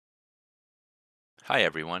Hi,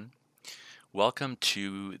 everyone. Welcome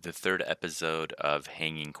to the third episode of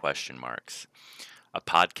Hanging Question Marks, a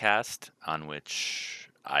podcast on which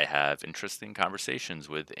I have interesting conversations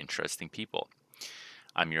with interesting people.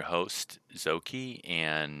 I'm your host, Zoki,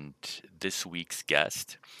 and this week's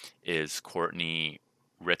guest is Courtney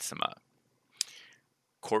Ritzema.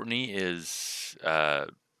 Courtney is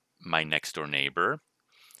my next door neighbor,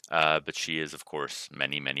 but she is, of course,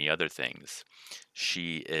 many, many other things.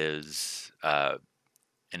 She is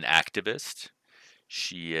an activist.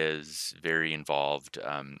 She is very involved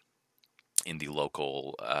in the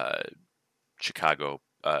local Chicago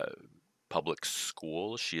public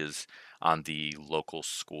school. She is on the local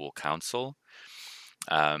school council.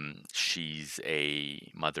 She's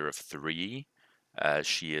a mother of three.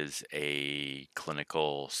 She is a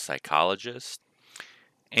clinical psychologist.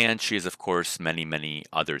 And she is, of course, many, many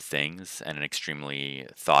other things and an extremely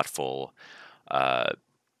thoughtful uh,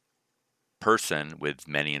 person with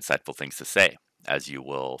many insightful things to say, as you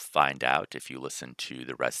will find out if you listen to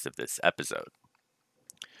the rest of this episode.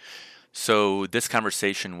 So, this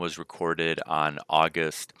conversation was recorded on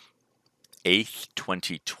August 8th,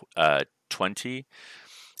 2020.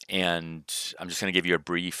 And I'm just going to give you a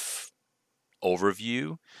brief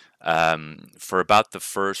overview. For about the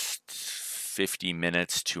first 50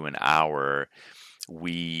 minutes to an hour,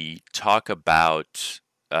 we talk about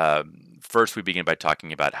first, we begin by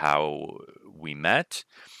talking about how we met,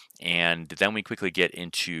 and then we quickly get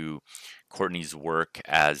into Courtney's work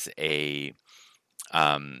as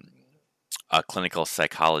um, a clinical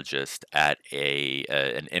psychologist at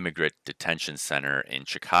an immigrant detention center in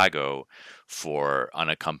Chicago for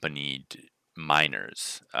unaccompanied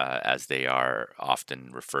minors, as they are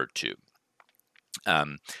often referred to.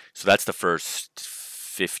 Um, so that's the first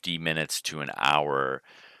 50 minutes to an hour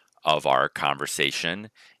of our conversation,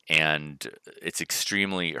 and it's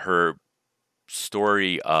extremely her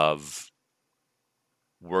story of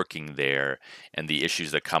working there and the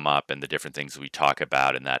issues that come up and the different things we talk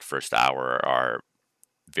about in that first hour are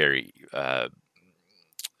very I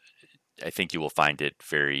think you will find it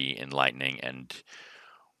very enlightening and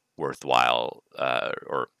worthwhile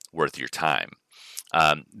or worth your time.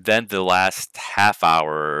 Then the last half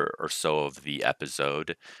hour or so of the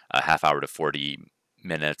episode, a half hour to 40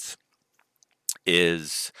 minutes,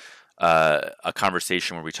 is a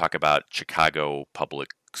conversation where we talk about Chicago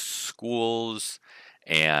public schools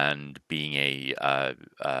and being a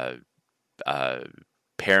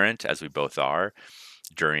parent, as we both are,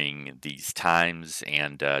 during these times,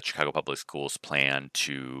 and Chicago Public Schools plan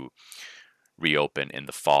to reopen in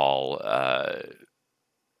the fall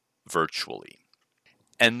virtually.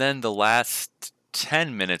 And then the last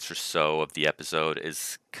 10 minutes or so of the episode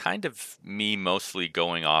is kind of me mostly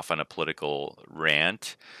going off on a political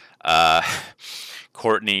rant. Uh,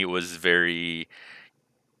 Courtney was very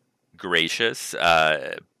gracious,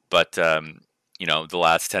 but the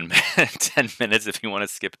last 10 minutes, if you want to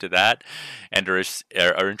skip to that and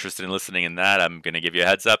are interested in listening in that, I'm going to give you a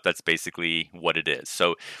heads up. That's basically what it is.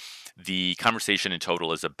 So the conversation in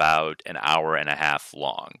total is about an hour and a half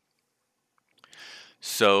long.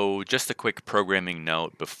 So, just a quick programming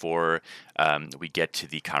note before we get to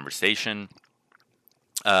the conversation.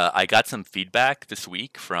 I got some feedback this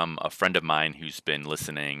week from a friend of mine who's been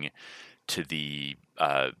listening to the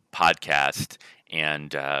podcast,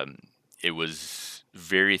 and it was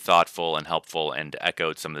very thoughtful and helpful and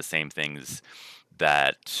echoed some of the same things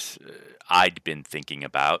that I'd been thinking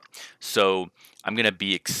about. So I'm going to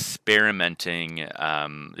be experimenting.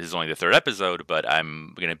 This is only the third episode, but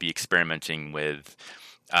I'm going to be experimenting with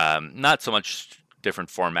not so much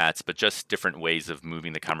different formats, but just different ways of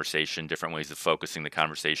moving the conversation, different ways of focusing the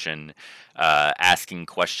conversation, asking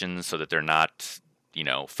questions so that they're not,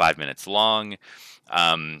 5 minutes long.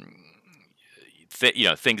 Um,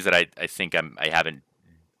 things that I think I haven't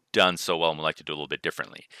done so well and would like to do a little bit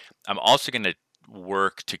differently. I'm also going to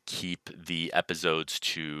work to keep the episodes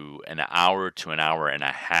to an hour and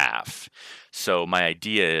a half. So my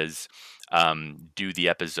idea is do the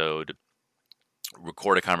episode,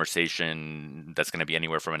 record a conversation that's going to be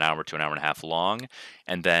anywhere from an hour to an hour and a half long,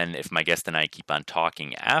 and then if my guest and I keep on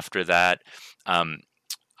talking after that, um,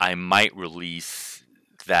 I might release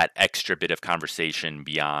that extra bit of conversation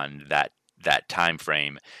beyond that time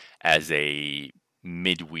frame as a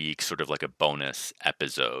midweek sort of like a bonus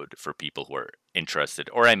episode for people who are interested,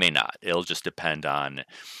 or I may not. It'll just depend on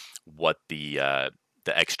what the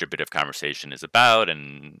extra bit of conversation is about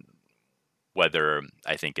and whether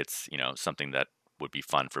I think it's something that would be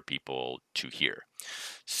fun for people to hear.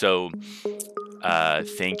 So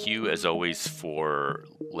thank you as always for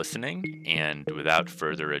listening, and without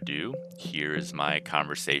further ado, here is my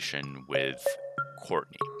conversation with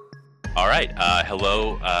Courtney. All right.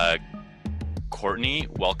 Hello, Courtney.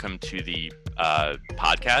 Welcome to the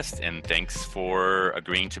podcast, and thanks for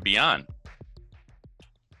agreeing to be on.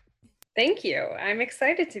 Thank you. I'm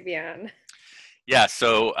excited to be on. Yeah,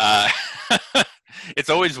 so it's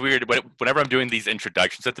always weird whenever I'm doing these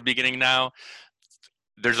introductions at the beginning now.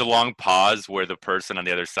 There's a long pause where the person on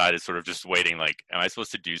the other side is sort of just waiting, like, am I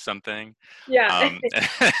supposed to do something? Yeah. Am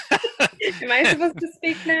Am I supposed to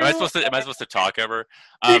speak I now? supposed to talk ever?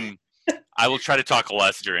 Um, I will try to talk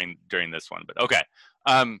less during this one, but okay.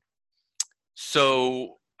 Um,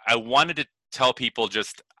 so I wanted to tell people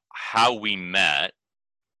just how we met.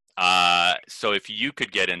 So if you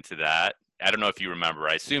could get into that, I don't know if you remember.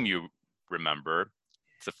 I assume you remember.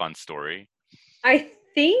 It's a fun story. I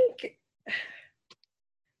think,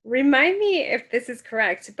 remind me if this is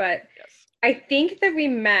correct, but Yes, I think that we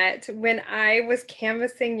met when I was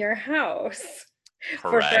canvassing your house for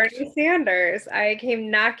correct. Bernie Sanders. I came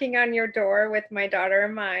knocking on your door with my daughter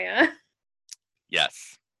Maya.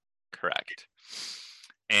 Yes, correct.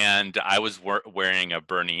 And I was wearing a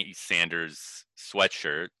Bernie Sanders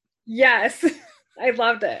sweatshirt. Yes, I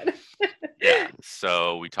loved it. Yeah.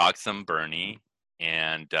 So we talked some Bernie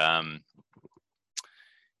and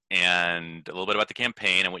and a little bit about the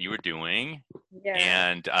campaign and what you were doing. Yeah,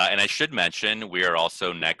 And I should mention we are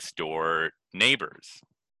also next door neighbors.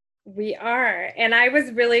 we are. And I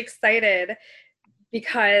was really excited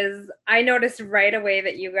because I noticed right away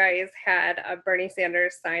that you guys had a Bernie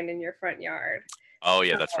Sanders sign in your front yard. Oh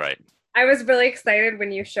yeah, So that's right. I was really excited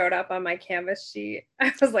when you showed up on my canvas sheet.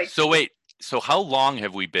 I was like, So wait, so how long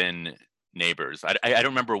have we been neighbors? I don't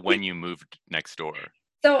remember when you moved next door.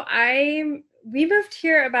 so we moved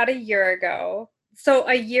here about a year ago. So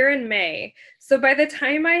a year in May. So by the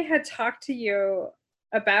time I had talked to you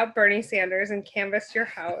about Bernie Sanders and canvassed your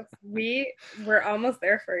house, we were almost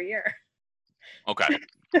there for a year. Okay.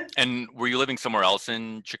 And were you living somewhere else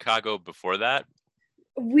in Chicago before that?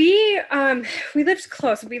 We lived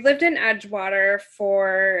close. We lived in Edgewater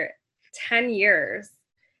for 10 years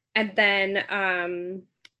and then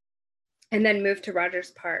moved to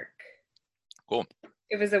Rogers Park. Cool.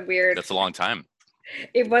 It was a weird That's a long time.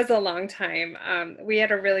 it was a long time. We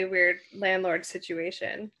had a really weird landlord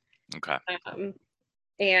situation. Okay. Um,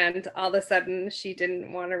 and all of a sudden she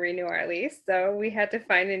didn't want to renew our lease, so we had to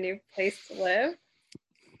find a new place to live.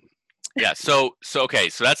 Yeah. So okay.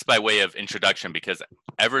 So that's by way of introduction because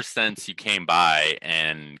ever since you came by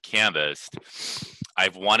and canvassed,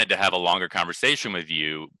 I've wanted to have a longer conversation with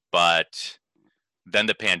you, but then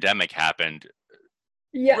the pandemic happened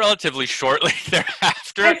Yeah. relatively shortly I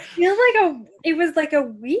thereafter, feel like it was like a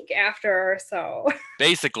week after or so.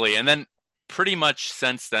 basically. And then pretty much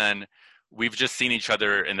since then, we've just seen each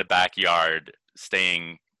other in the backyard,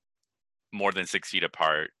 staying more than 6 feet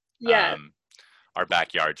apart. Yes. Um, our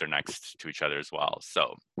backyards are next to each other as well.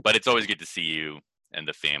 So, but it's always good to see you and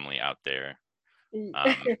the family out there.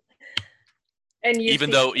 Um, And you see, even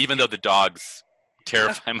though the dogs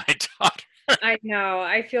terrify my daughter. I know,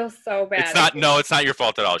 I feel so It's bad. not no, it's not your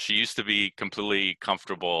fault at all. She used to be completely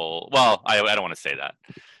comfortable. Well, I don't want to say that.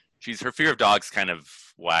 She's her fear of dogs kind of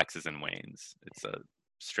waxes and wanes. It's a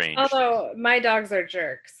strange thing. Although my dogs are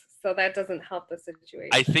jerks, so that doesn't help the I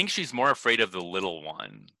situation. think she's more afraid of the little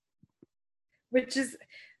one. Which is,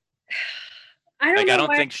 I don't Like I know don't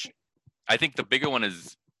why. think I think the bigger one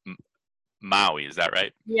is Maui. Is that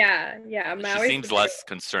right? Yeah, yeah, She Maui's the seems bigger less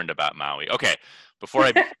concerned about Maui. Okay, before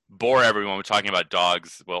I bore everyone with talking about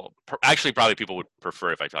dogs, well, actually, probably people would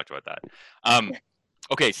prefer if I talked about that. Um,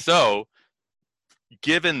 okay, so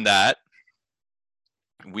given that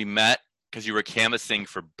we met because you were canvassing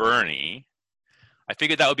for Bernie, I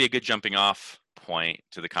figured that would be a good jumping off point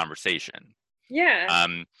to the conversation. Yeah.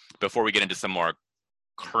 Um, Before we get into some more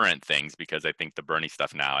current things, because I think the Bernie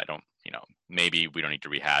stuff now, I don't, maybe we don't need to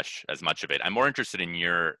rehash as much of it. I'm more interested in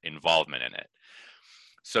your involvement in it.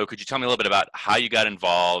 So could you tell me a little bit about how you got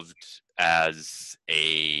involved as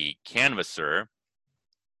a canvasser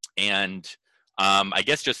and I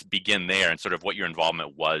guess just begin there and sort of what your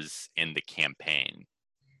involvement was in the campaign.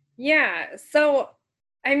 Yeah. So,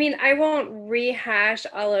 I mean, I won't rehash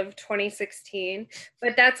all of 2016,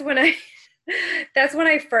 but that's when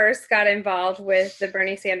I first got involved with the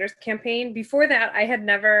Bernie Sanders campaign. Before that, I had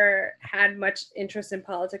never had much interest in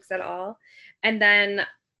politics at all. And then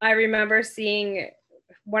I remember seeing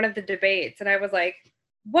one of the debates and I was like,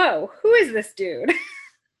 "Whoa, who is this dude?"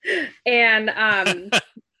 and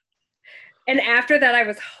and after that I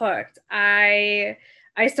was hooked. I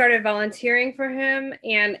started volunteering for him,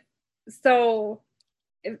 and so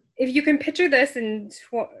if you can picture this in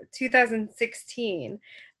 2016,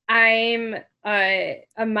 I'm a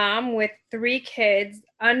mom with three kids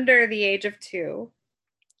under the age of two.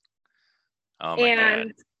 Oh my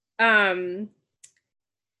God. And um,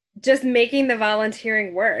 just making the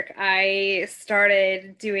volunteering work. I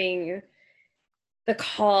started doing the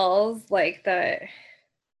calls, like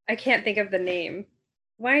I can't think of the name.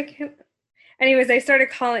 Why can't, anyways, I started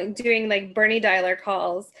doing like Bernie dialer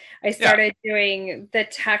calls. I Yeah. started doing the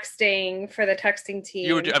texting for the texting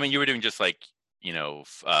team. I mean, you were doing just like, you know,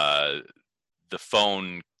 the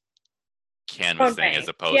phone Phone canvassing as bank.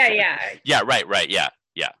 opposed Yeah, to the, yeah. yeah, right, right. Yeah.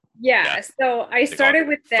 Yeah. Yeah. Yeah. So I They call it started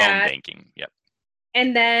with phone that. banking. Yep.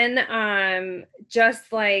 And then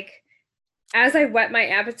just like as I whet my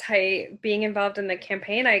appetite being involved in the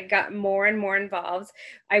campaign, I got more and more involved.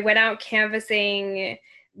 I went out canvassing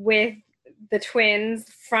with the twins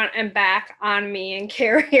front and back on me in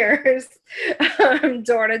carriers,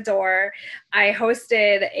 door to door. I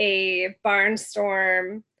hosted a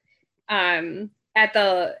barnstorm at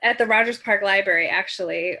the Rogers Park Library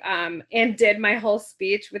actually, and did my whole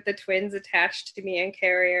speech with the twins attached to me in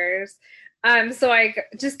carriers. So I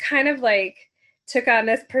just kind of like took on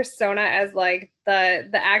this persona as like the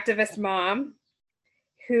activist mom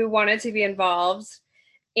who wanted to be involved.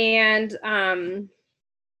 And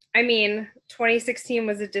I mean, 2016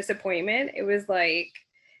 was a disappointment. It was like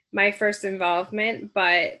my first involvement,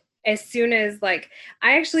 but as soon as like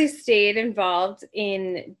I actually stayed involved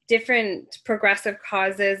in different progressive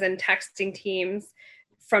causes and texting teams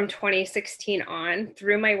from 2016 on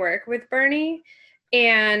through my work with Bernie.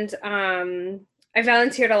 And I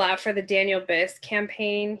volunteered a lot for the Daniel Biss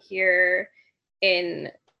campaign here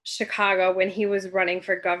in Chicago when he was running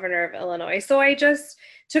for governor of Illinois. So I just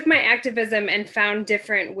took my activism and found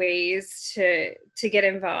different ways to get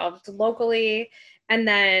involved locally, and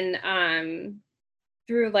then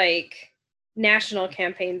through like national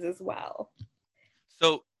campaigns as well.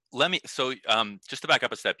 So just to back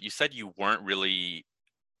up a step, you said you weren't really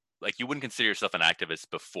like you wouldn't consider yourself an activist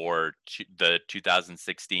before the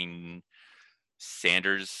 2016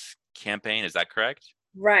 Sanders campaign. Is that correct?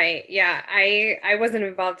 Right. Yeah. I wasn't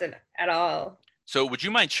involved in at all. So would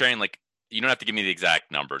you mind sharing like you don't have to give me the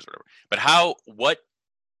exact numbers or whatever, but what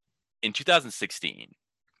in 2016,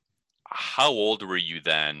 how old were you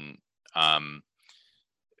then um,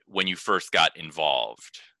 when you first got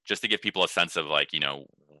involved? Just to give people a sense of like,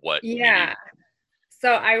 what maybe Yeah.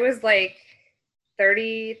 So I was like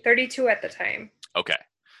 30, 32 at the time. okay.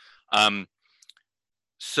 Um,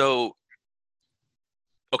 so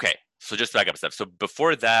okay, so just to back up a step. So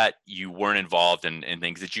before that, you weren't involved in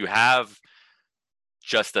things. Did you have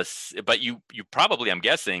just but you probably, I'm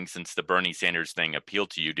guessing, since the Bernie Sanders thing appealed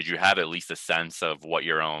to you, did you have at least a sense of what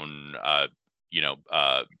your own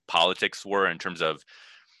politics were in terms of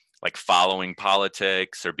like following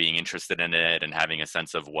politics or being interested in it and having a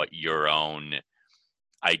sense of what your own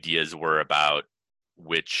ideas were about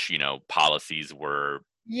which policies were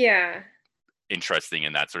Yeah. interesting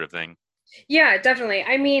and that sort of thing? Yeah, definitely.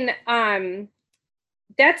 I mean,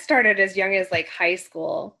 that started as young as like high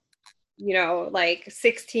school, like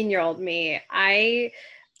 16-year-old me. I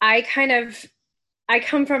kind of I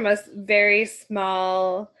come from a very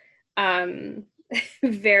small, um,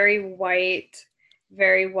 very white,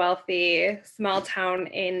 very wealthy small town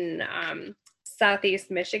in southeast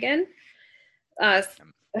Michigan, uh,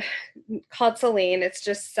 called Saline. It's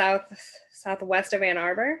just southwest of Ann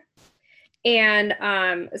Arbor. And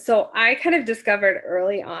so I kind of discovered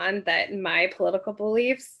early on that my political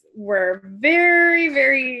beliefs were very,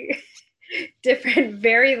 very different,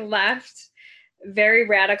 very left, very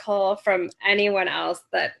radical from anyone else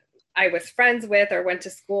that I was friends with or went to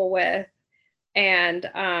school with.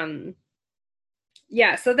 And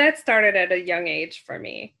yeah, so that started at a young age for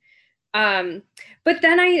me. Um, but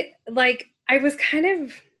then I was kind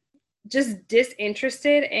of just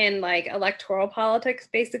disinterested in like electoral politics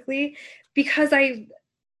basically because I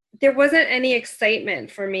there wasn't any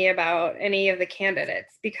excitement for me about any of the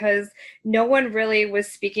candidates because no one really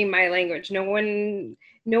was speaking my language. No one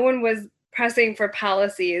was pressing for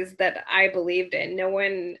policies that I believed in. No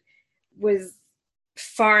one was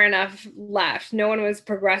far enough left. No one was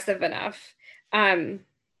progressive enough. Um,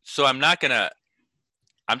 So I'm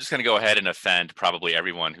just gonna go ahead and offend probably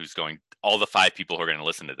everyone who's going, all the five people who are going to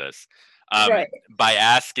listen to this, right. by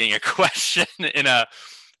asking a question in a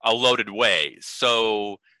loaded way.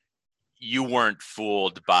 So you weren't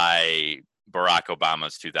fooled by Barack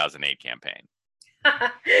Obama's 2008 campaign.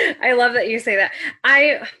 I love that you say that.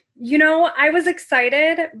 I was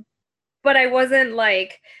excited, but I wasn't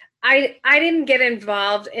like I didn't get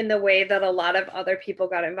involved in the way that a lot of other people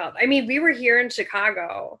got involved. I mean, we were here in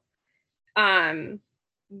Chicago, um,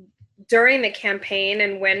 during the campaign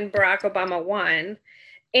and when Barack Obama won.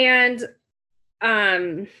 And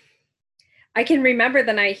I can remember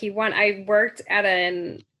the night he won. I worked at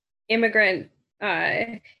an immigrant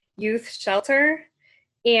youth shelter,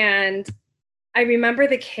 and I remember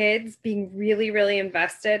the kids being really, really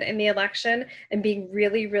invested in the election and being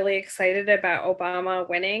really, really excited about Obama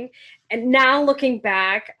winning. And now looking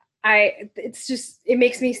back, it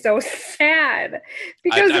makes me so sad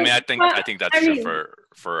because I think that's true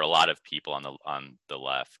for a lot of people on the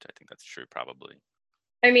left. I think that's true, probably.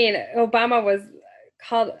 I mean, Obama was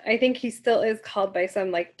called, I think he still is called by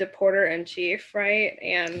some like deporter in chief, right?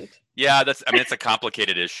 And yeah, it's a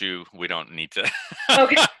complicated issue. We don't need to.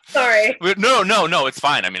 Okay, sorry. No, it's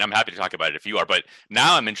fine. I mean, I'm happy to talk about it if you are, but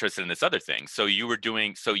now I'm interested in this other thing. So you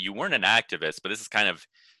weren't an activist, but this is kind of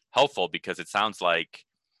helpful because it sounds like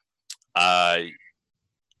at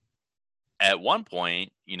one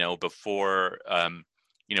point,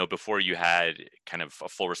 before you had kind of a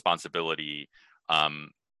full responsibility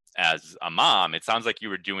as a mom, it sounds like you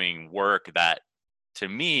were doing work that, to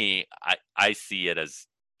me, I see it as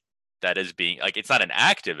being like, it's not an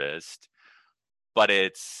activist, but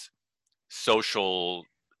it's social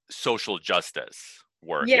justice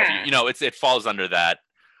work. Yeah. It falls under that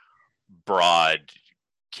broad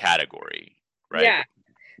category, right? Yeah.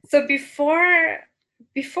 So before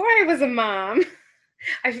I was a mom,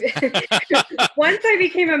 once I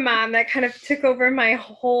became a mom, that kind of took over my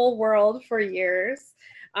whole world for years,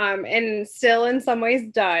 and still in some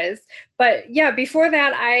ways does. But yeah, before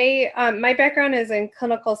that, my background is in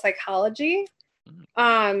clinical psychology.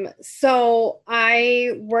 So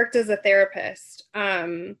I worked as a therapist,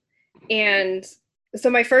 and so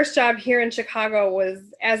my first job here in Chicago was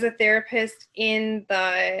as a therapist in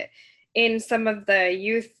some of the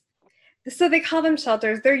youth. So they call them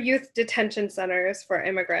shelters. They're youth detention centers for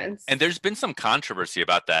immigrants. And there's been some controversy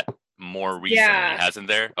about that more recently, hasn't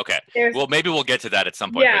there? Okay. Well, maybe we'll get to that at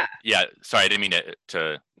some point. Yeah. But yeah. Sorry, I didn't mean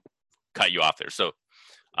to cut you off there. So,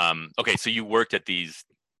 okay. So you worked at these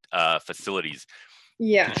facilities.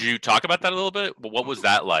 Yeah. Could you talk about that a little bit? What was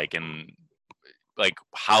that like? And like,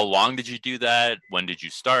 how long did you do that? When did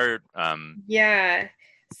you start? Yeah.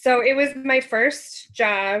 So it was my first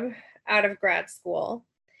job out of grad school.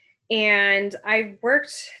 And I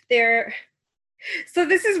worked there. So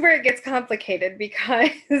this is where it gets complicated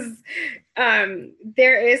because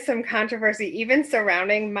there is some controversy even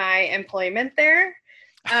surrounding my employment there.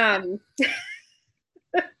 Like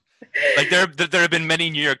there have been many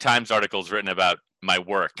New York Times articles written about my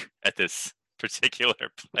work at this particular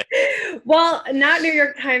place. Well, not New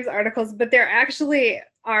York Times articles, but there actually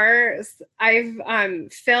are.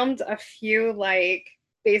 I've filmed a few like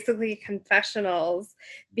basically confessionals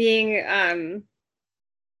being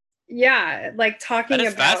like talking that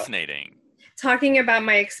is about fascinating. Talking about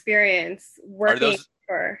my experience working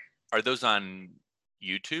Are those on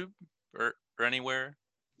YouTube or anywhere?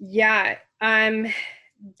 Yeah.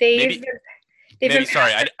 Maybe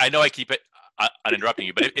sorry, I know I keep it uninterrupting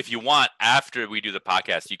you, but if you want, after we do the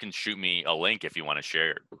podcast, you can shoot me a link if you want to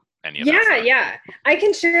share any of that stuff. Yeah, I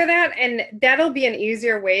can share that, and that'll be an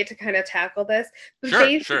easier way to kind of tackle this. But sure.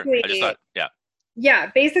 I just thought,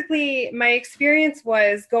 yeah, basically my experience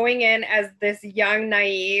was going in as this young,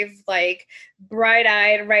 naive, like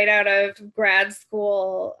bright-eyed, right out of grad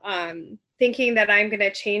school, thinking that I'm going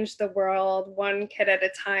to change the world one kid at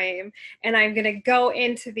a time, and I'm going to go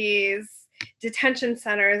into these detention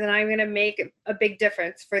centers and I'm going to make a big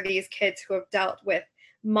difference for these kids who have dealt with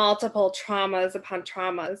multiple traumas upon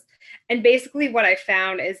traumas. And basically what I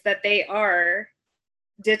found is that they are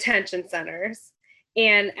detention centers,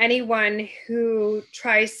 and anyone who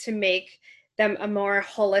tries to make them a more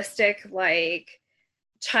holistic, like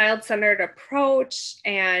child-centered approach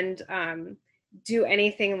and do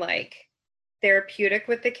anything like therapeutic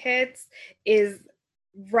with the kids is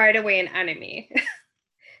right away an enemy.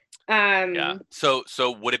 Yeah. So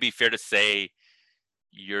would it be fair to say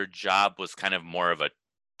your job was kind of more of a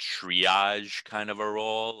triage kind of a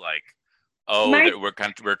role, like, we're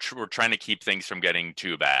trying to keep things from getting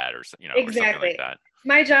too bad, or exactly. or something like that?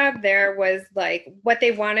 My job there was like, what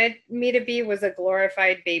they wanted me to be was a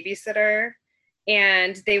glorified babysitter,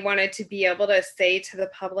 and they wanted to be able to say to the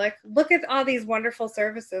public, look at all these wonderful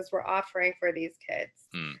services we're offering for these kids.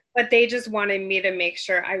 But they just wanted me to make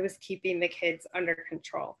sure I was keeping the kids under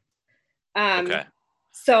control. Okay.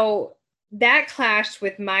 So that clashed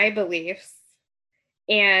with my beliefs,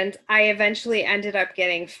 and I eventually ended up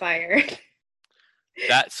getting fired.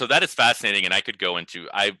 That is fascinating, and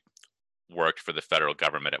I worked for the federal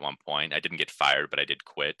government at one point. I didn't get fired, but I did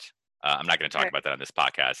quit. I'm not going to talk about that on this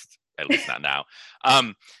podcast, at least not now.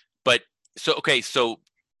 But so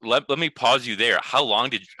let me pause you there. How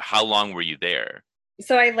long were you there?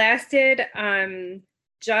 So I lasted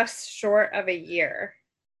just short of a year.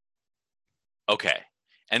 Okay.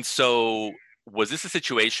 And so was this a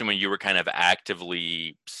situation when you were kind of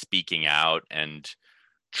actively speaking out and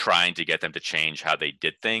trying to get them to change how they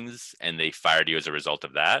did things and they fired you as a result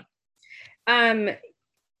of that? Um,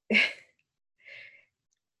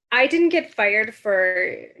 I didn't get fired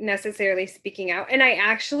for necessarily speaking out, and I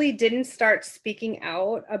actually didn't start speaking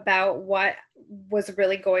out about what was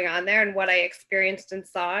really going on there and what I experienced and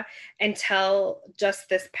saw until just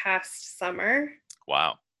this past summer.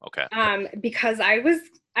 Wow. Okay. Because I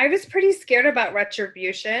was pretty scared about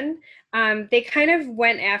retribution. They kind of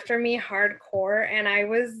went after me hardcore, and I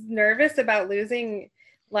was nervous about losing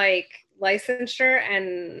like licensure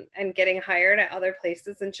and getting hired at other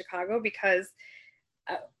places in Chicago because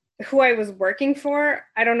uh, who I was working for.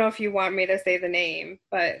 I don't know if you want me to say the name,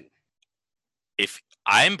 but If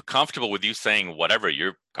I'm comfortable with you saying whatever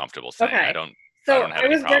you're comfortable saying, I okay. don't I So don't have I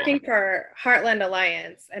any was working problem. for Heartland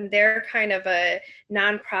Alliance, and they're kind of a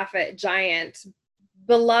nonprofit giant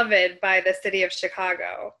beloved by the city of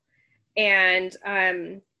Chicago. And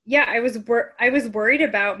yeah, I was worried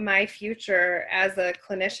about my future as a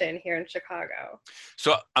clinician here in Chicago.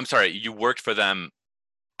 So I'm sorry, you worked for them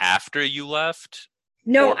after you left?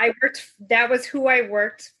 No, Or I worked. That was who I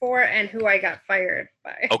worked for and who I got fired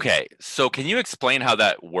by. okay, so can you explain how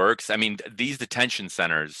that works? I mean, these detention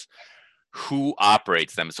centers, who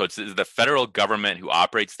operates them? So it's the federal government who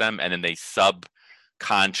operates them, and then they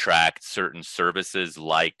subcontract certain services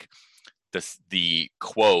like the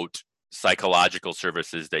quote psychological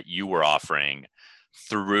services that you were offering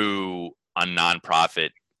through a nonprofit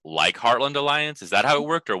like Heartland Alliance. Is that how it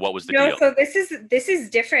worked, or what was the No, deal? so this is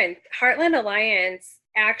different. Heartland Alliance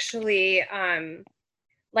actually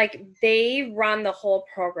like they run the whole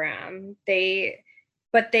program. They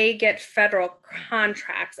get federal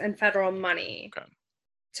contracts and federal money Okay,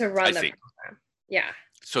 to I run the see. program. Yeah.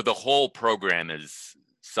 So the whole program is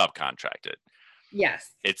subcontracted.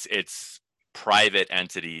 Yes. It's private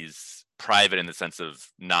entities, private in the sense of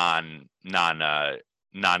non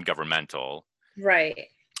governmental. Right.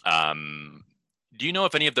 Um, do you know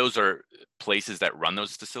if any of those are places that run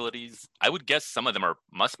those facilities? I would guess some of them are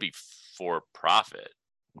must be for profit.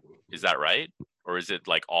 Is that right? Or is it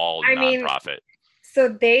like all I mean, nonprofit? so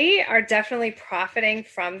they are definitely profiting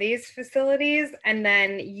from these facilities and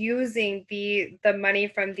then using the money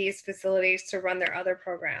from these facilities to run their other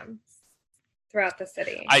programs throughout the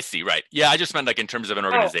city. I see, right. Yeah, I just meant like in terms of an Oh,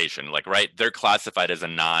 organization, like, right, they're classified as a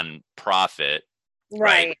non-profit,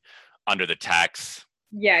 right, right. under the tax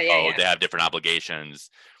Yeah, yeah, code. yeah. They have different obligations.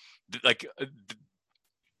 Like,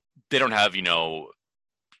 they don't have,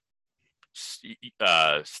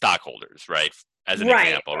 stockholders, right? As an Right.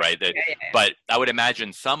 example, right? Yeah, yeah, But I would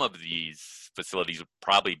imagine some of these facilities would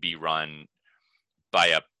probably be run by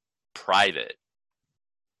a private,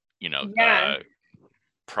 you know, yeah. uh,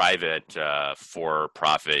 private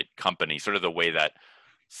for-profit company, sort of the way that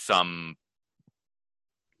some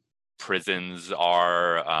prisons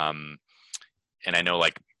are, and I know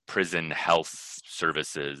like prison health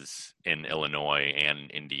services in Illinois and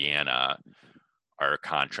Indiana are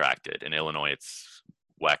contracted. In Illinois, it's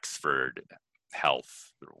Wexford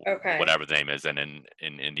Health, Okay. whatever the name is, and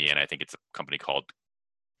in Indiana, I think it's a company called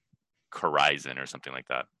Corizon or something like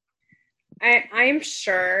that. I'm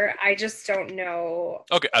sure. I just don't know.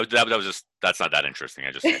 Okay, that was just that's not that interesting.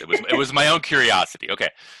 I just it was my own curiosity.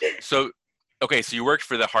 So you worked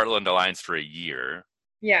for the Heartland Alliance for a year,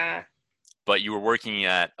 Yeah. but you were working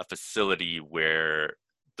at a facility where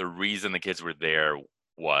the reason the kids were there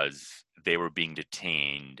was they were being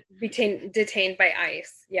Detained by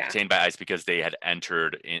ICE. Yeah. detained by ICE because they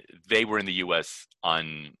were in the U.S.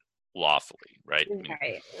 unlawfully, right? I mean,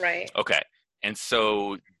 Right. Right. okay, and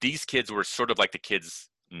so these kids were sort of like the kids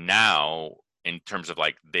now in terms of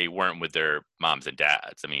like they weren't with their moms and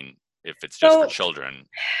dads. I mean, if it's just for So children,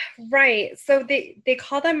 right. So they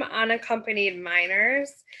call them unaccompanied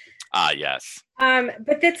minors. yes,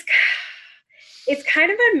 But it's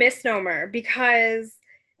kind of a misnomer because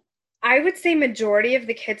I would say majority of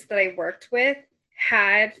the kids that I worked with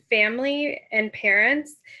had family and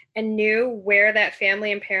parents and knew where that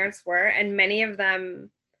family and parents were, and many of them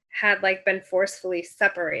had like been forcefully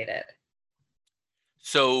separated.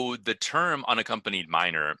 so the term unaccompanied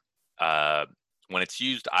minor, uh, when it's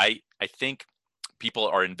used, I think people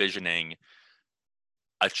are envisioning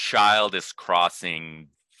a child is crossing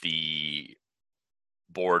the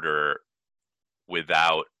border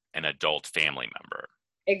without an adult family member,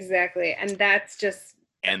 Exactly. And that's just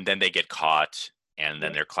and then they get caught, and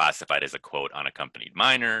then they're classified as a quote unaccompanied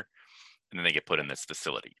minor. and then they get put in this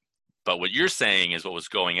facility. But what you're saying is what was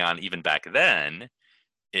going on even back then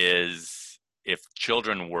is if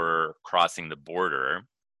children were crossing the border,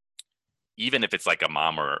 even if it's like a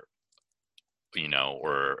mom or,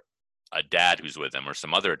 or a dad who's with them or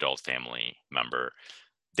some other adult family member,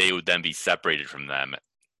 they would then be separated from them,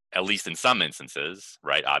 at least in some instances,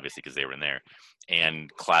 right? Obviously, because they were in there,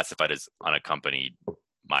 and classified as unaccompanied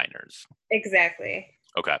minors. Exactly.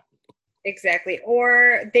 Okay. Exactly.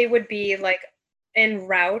 Or they would be like en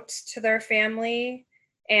route to their family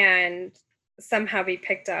and somehow be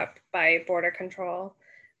picked up by border control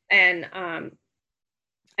and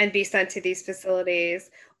be sent to these facilities.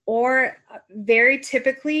 Or very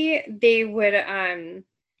typically they would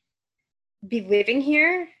be living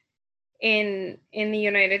here in the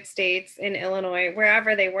United States, in Illinois,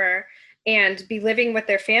 wherever they were, and be living with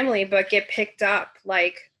their family, but get picked up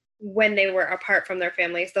like when they were apart from their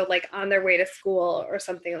family. So like on their way to school or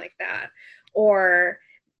something like that. Or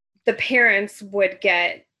the parents would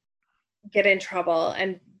get in trouble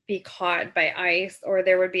and be caught by ICE, or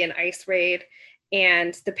there would be an ICE raid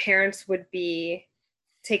and the parents would be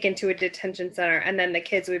taken to a detention center, and then the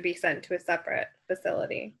kids would be sent to a separate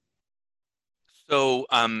facility. So,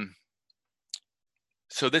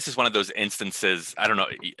 so this is one of those instances, I don't know,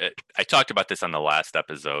 I talked about this on the last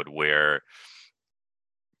episode, where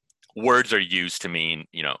words are used to mean,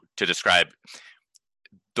 to describe,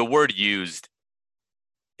 the word used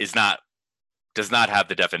does not have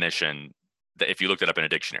the definition that if you looked it up in a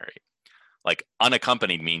dictionary. Like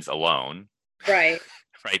unaccompanied means alone. Right.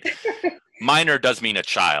 Right. Minor does mean a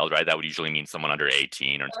child, right? That would usually mean someone under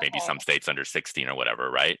 18, or maybe some states under 16 or whatever,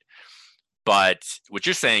 right? But what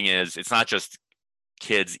you're saying is it's not just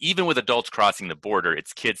kids, even with adults crossing the border,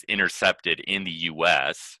 it's kids intercepted in the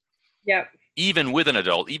US. Yep. Even with an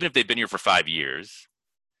adult, even if they've been here for 5 years.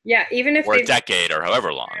 Yeah, even if or a decade or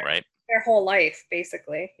however long, right? Their whole life,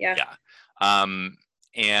 basically. Yeah. Yeah.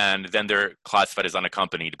 And then they're classified as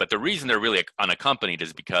unaccompanied. But the reason they're really unaccompanied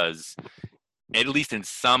is because, at least in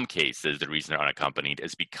some cases, the reason they're unaccompanied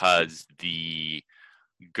is because the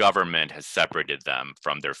government has separated them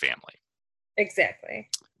from their family. Exactly.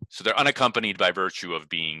 So they're unaccompanied by virtue of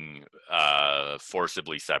being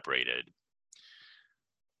forcibly separated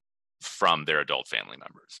from their adult family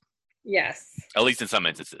members. Yes. At least in some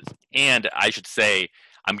instances. And I should say,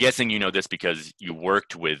 I'm guessing you know this because you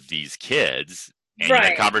worked with these kids and you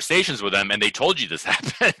had conversations with them and they told you this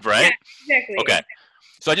happened, right? Yeah, exactly. Okay.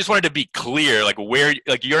 So I just wanted to be clear, like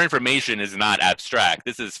your information is not abstract.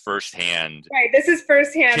 This is firsthand. Right. This is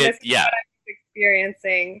firsthand. This is yeah. what I was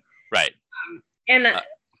experiencing. Right. And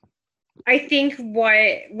I think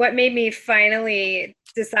what made me finally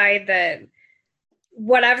decide that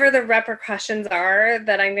whatever the repercussions are,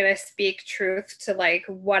 that I'm going to speak truth to like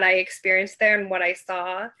what I experienced there and what I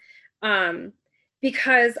saw.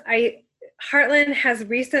 Because Heartland has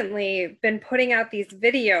recently been putting out these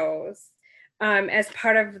videos as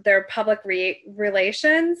part of their public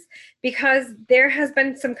relations, because there has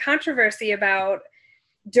been some controversy about,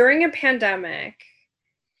 during a pandemic,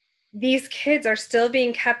 these kids are still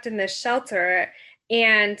being kept in this shelter,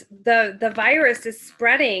 and the virus is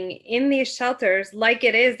spreading in these shelters like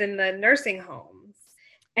it is in the nursing homes.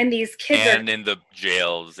 And these kids and in the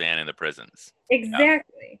jails and in the prisons.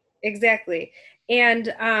 Exactly. Yeah. Exactly.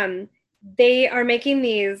 And they are making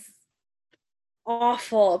these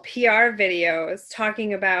awful PR videos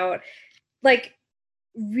talking about, like,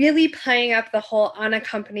 really playing up the whole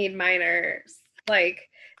unaccompanied minors, like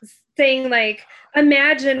saying like,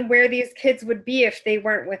 imagine where these kids would be if they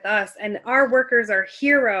weren't with us, and our workers are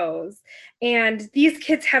heroes, and these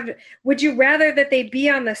kids would you rather that they be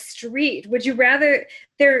on the street? Would you rather,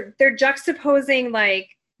 they're juxtaposing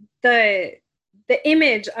like the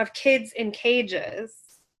image of kids in cages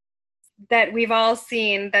that we've all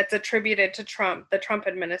seen, that's attributed to Trump, the Trump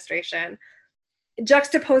administration,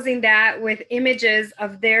 juxtaposing that with images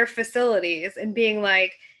of their facilities and being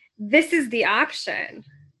like, this is the option.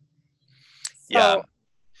 So,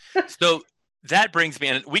 yeah. So that brings me,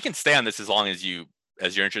 and we can stay on this as long as you're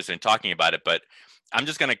interested in talking about it, but I'm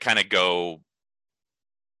just going to kind of go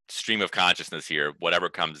stream of consciousness here, whatever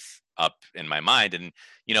comes up in my mind. And,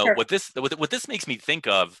 sure. what this makes me think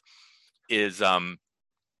of is kind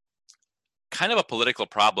of a political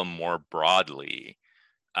problem more broadly.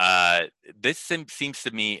 This seems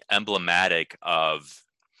to me emblematic of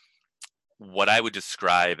what I would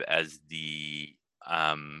describe as the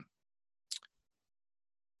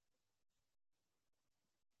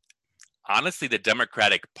honestly, the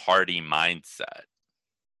Democratic Party mindset,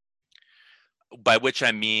 by which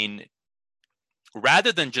I mean,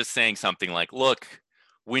 rather than just saying something like, look,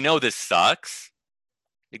 we know this sucks,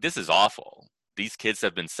 Like, this is awful. These kids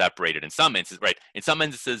have been separated in some instances, right? In some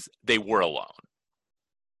instances, they were alone.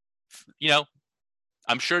 You know,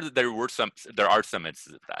 I'm sure that there are some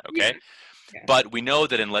instances of that, Yeah. okay? Yeah. But we know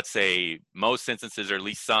that in, let's say, most instances, or at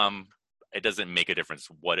least some, it doesn't make a difference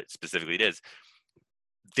what it specifically it is.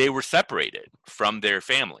 They were separated from their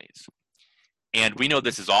families. And we know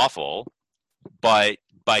this is awful, but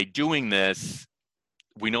by doing this,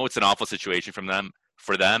 we know it's an awful situation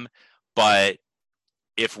for them, but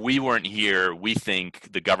if we weren't here, we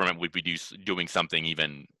think the government would be doing something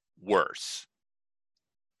even worse,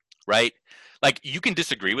 right? Like, you can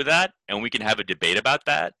disagree with that and we can have a debate about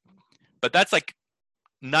that, but that's like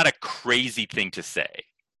not a crazy thing to say.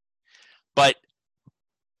 But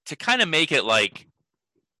to kind of make it like,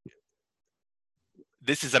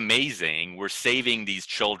 this is amazing, we're saving these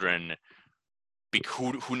children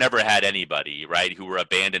who never had anybody, right? Who were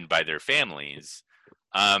abandoned by their families.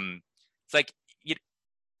 It's like,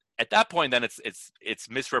 at that point, then it's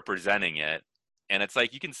misrepresenting it, and it's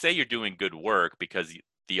like, you can say you're doing good work because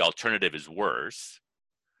the alternative is worse,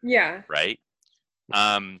 Yeah. right?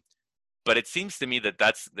 But it seems to me that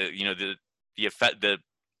that's the effect. There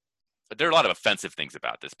are a lot of offensive things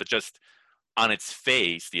about this, but just on its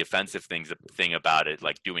face, the offensive thing about it,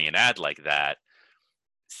 like doing an ad like that,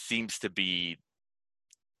 seems to be,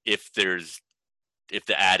 if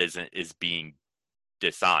the ad is being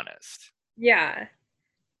dishonest. Yeah.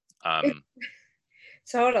 Um,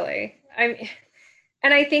 Totally. And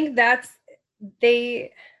I think that's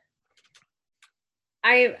they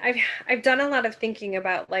I've done a lot of thinking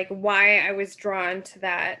about like why I was drawn to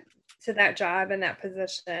that job and that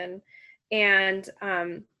position. And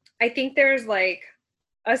I think there's like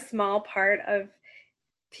a small part of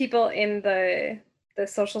people in the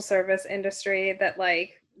social service industry that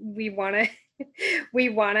like we want to we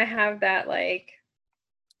want to have that like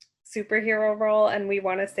superhero role and we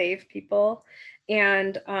want to save people.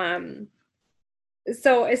 And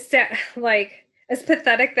so it's like as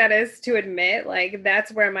pathetic that is to admit, like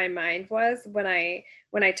that's where my mind was when I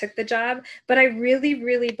took the job. But I really,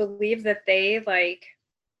 really believe that they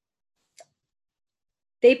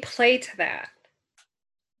play to that.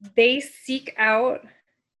 They seek out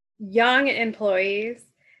young employees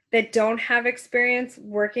that don't have experience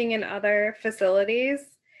working in other facilities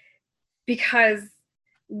because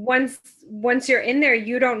once you're in there,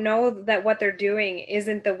 you don't know that what they're doing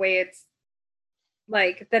isn't the way it's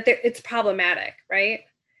like that it's problematic, right?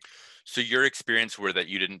 so your experience were that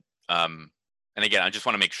you didn't, and again, I just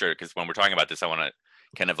want to make sure, because when we're talking about this, I want to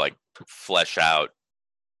kind of like flesh out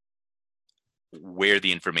where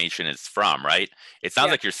the information is from, right? It sounds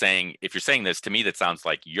Yeah. like if you're saying this to me, that sounds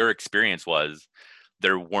like your experience was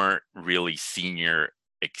there weren't really senior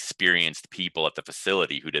experienced people at the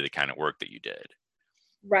facility who did the kind of work that you did.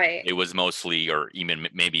 Right. It was mostly, or even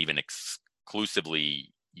maybe even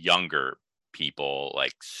exclusively, younger people,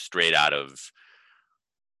 like straight out of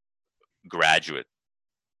graduate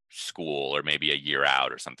school, or maybe a year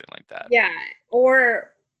out or something like that. Yeah.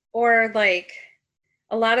 Or like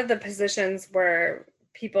a lot of the positions were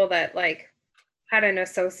people that like had an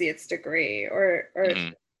associate's degree or Hmm.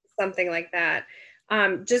 something like that.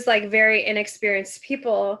 Just like very inexperienced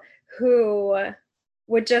people who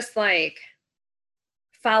would just like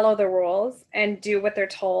follow the rules and do what they're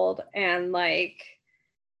told and like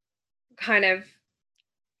kind of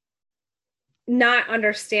not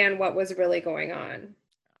understand what was really going on.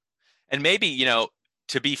 And maybe,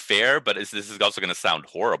 to be fair, but this is also going to sound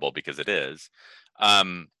horrible because it is.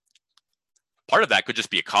 Um, Part of that could just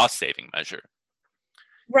be a cost saving measure.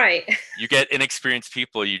 Right. You get inexperienced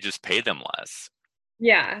people, you just pay them less,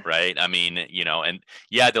 Yeah. right? I mean, and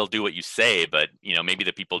yeah, they'll do what you say, but maybe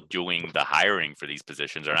the people doing the hiring for these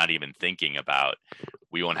positions are not even thinking about,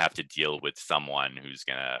 we won't have to deal with someone who's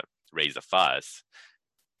going to raise a fuss.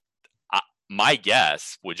 My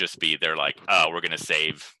guess would just be, they're like, oh, we're going to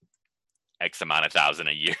save X amount of thousand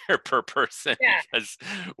a year per person Yeah. because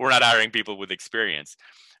we're not hiring people with experience,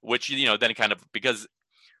 which, then kind of, because,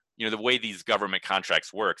 the way these government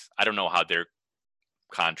contracts works, I don't know how their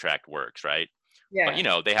contract works, right? But,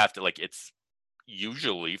 Yeah. they have to, like, it's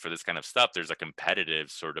usually for this kind of stuff, there's a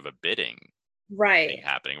competitive sort of a bidding thing Right.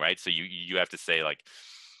 happening, right? So you have to say, like,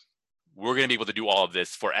 we're going to be able to do all of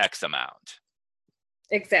this for X amount.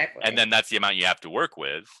 And Exactly. then that's the amount you have to work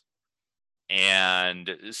with.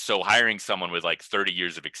 And so hiring someone with like 30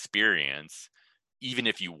 years of experience, even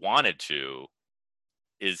if you wanted to,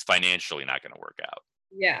 is financially not going to work out.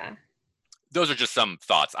 Yeah. Those are just some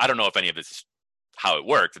thoughts. I don't know if any of this is how it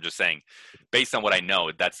works. I'm just saying, based on what I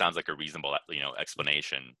know, that sounds like a reasonable,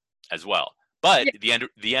 explanation as well. But Yeah.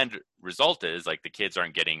 the end result is, like, the kids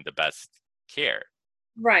aren't getting the best care.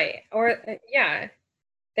 Right. Or, yeah,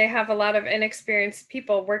 they have a lot of inexperienced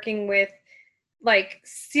people working with like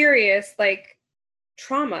serious, like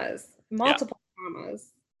traumas, Yeah, multiple traumas.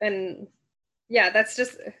 And yeah, that's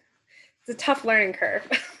just, it's a tough learning curve.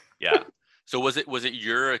 yeah. So was it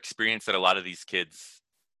your experience that a lot of these kids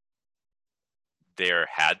there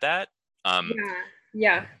had that? Um,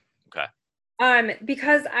 Yeah. Yeah. okay.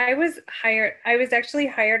 Because I was actually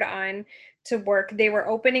hired on to work. They were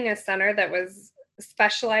opening a center that was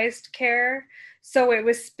specialized care. So it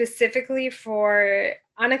was specifically for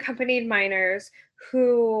unaccompanied minors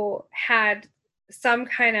who had some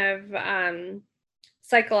kind of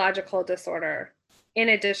psychological disorder in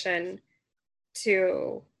addition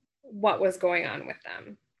to what was going on with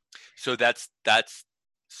them. So that's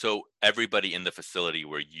so everybody in the facility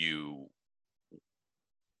where you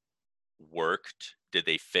worked, did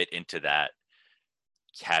they fit into that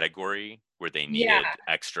category where they Yeah, needed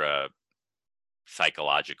extra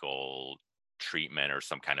psychological treatment or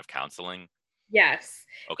some kind of counseling? yes.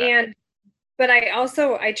 Okay. And but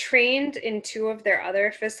I trained in two of their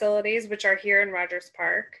other facilities, which are here in Rogers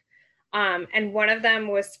Park. And one of them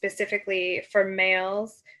was specifically for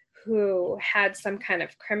males who had some kind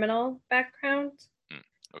of criminal background. Mm,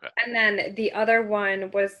 okay. And then the other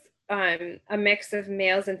one was a mix of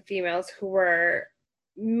males and females who were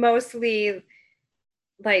mostly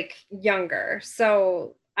like younger.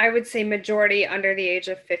 So I would say majority under the age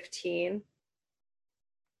of 15.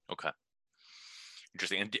 Okay.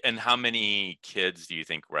 Interesting. And how many kids do you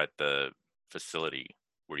think were at the facility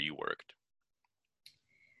where you worked?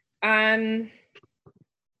 Um,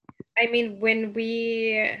 I mean,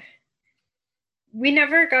 we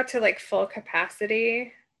never got to like full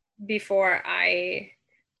capacity before I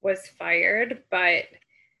was fired, but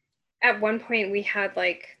at one point we had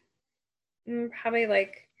like probably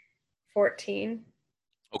like 14.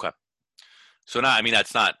 Okay. So not, I mean,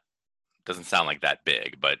 that's not, doesn't sound like that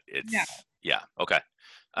big, but Yeah. it's, yeah. Okay.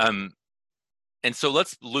 Um, and so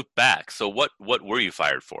let's loop back. So what were you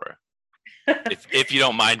fired for? If you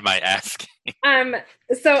don't mind my asking. Um,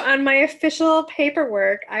 so on my official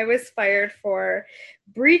paperwork, I was fired for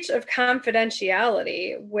breach of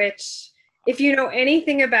confidentiality, which, if you know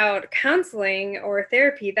anything about counseling or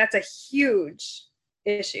therapy, that's a huge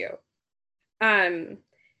issue. Um,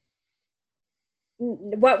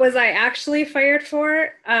 what was I actually fired for?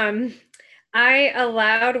 I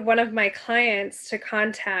allowed one of my clients to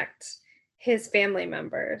contact his family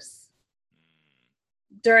members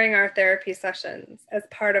during our therapy sessions, as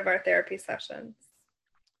part of our therapy sessions.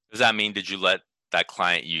 Does that mean, did you let that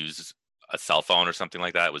client use a cell phone or something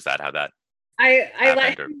like that? Was that how that I let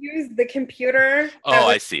happened? Or him use the computer oh,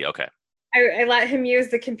 I see. Okay. I let him use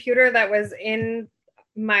the computer that was in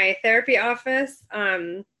my therapy office.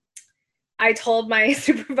 I told my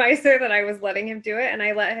supervisor that I was letting him do it, and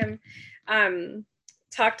I let him um,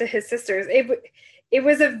 talk to his sisters. It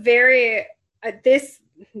was a very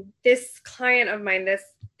this client of mine,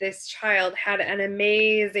 this child had an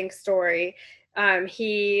amazing story.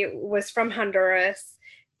 He was from Honduras,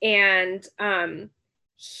 and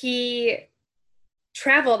he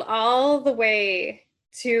traveled all the way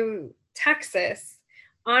to Texas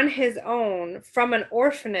on his own from an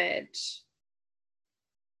orphanage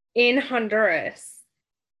in Honduras,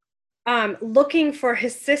 looking for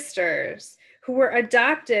his sisters who were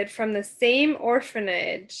adopted from the same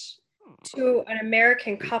orphanage to an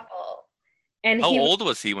American couple. And How old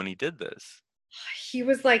was he when he did this? he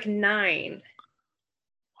was like 9.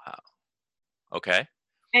 Wow. Okay.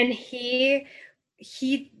 And he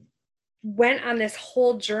went on this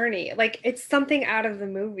whole journey. Like it's something out of the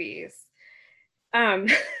movies. Um,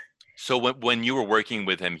 So when you were working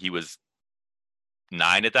with him, he was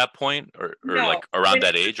 9 at that point, or no, like around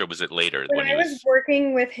that age, or was it later when when he I was was?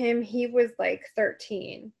 working with him, he was like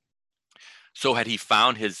 13. So had he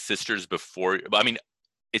found his sisters before? I mean,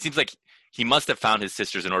 it seems like he must have found his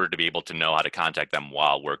sisters in order to be able to know how to contact them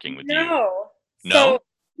while working with you. No. No? So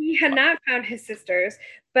he had not found his sisters,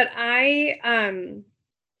 but I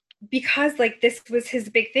because like this was his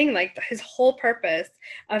big thing, like his whole purpose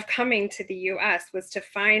of coming to the US was to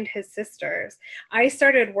find his sisters. I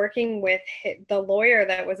started working with the lawyer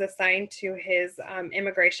that was assigned to his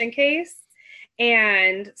immigration case,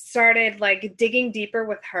 and started like digging deeper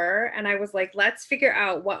with her. And I was like, let's figure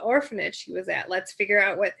out what orphanage he was at, let's figure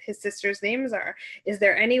out what his sisters' names are. Is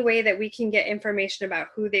there any way that we can get information about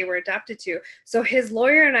who they were adopted to? So his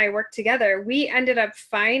lawyer and I worked together. We ended up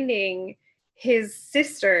finding his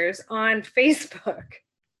sisters on Facebook.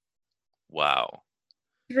 Wow.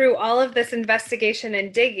 through all of this investigation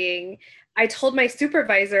and digging, I told my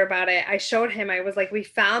supervisor about it. I showed him, I was like, we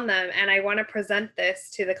found them and I want to present this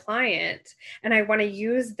to the client and I want to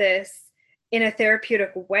use this in a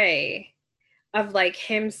therapeutic way of like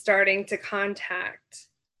him starting to contact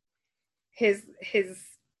his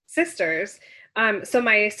sisters. So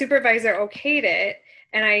my supervisor okayed it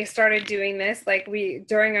and I started doing this. Like we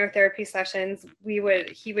during our therapy sessions, he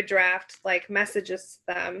would draft like messages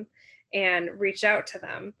to them and reach out to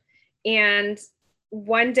them. And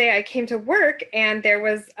one day I came to work and there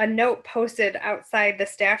was a note posted outside the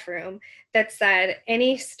staff room that said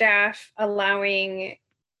any staff allowing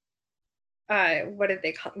what did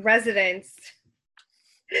they call residents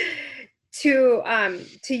to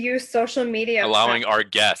use social media allowing our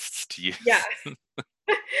guests to use. Yes.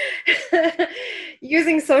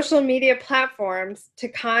 Using social media platforms to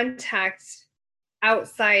contact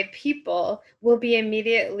outside people will be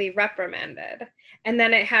immediately reprimanded. And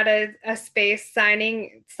then it had a space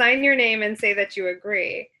sign your name and say that you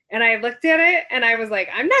agree. And I looked at it and I was like,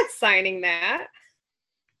 I'm not signing that.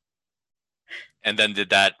 And then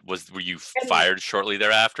were you fired shortly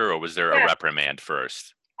thereafter, or was there a reprimand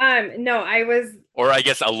first? No, I was. Or I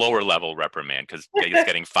guess a lower level reprimand, because I guess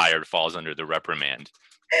getting fired falls under the reprimand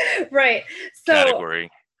right. So category.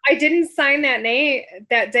 I didn't sign that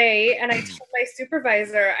day, and I told my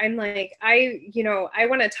supervisor, I'm like, I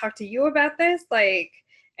want to talk to you about this, like,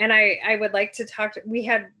 and I would like to talk to. We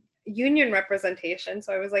had union representation,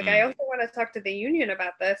 so I was like, I also want to talk to the union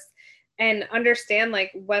about this and understand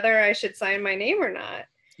like whether I should sign my name or not.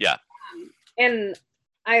 Yeah. And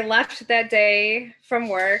I left that day from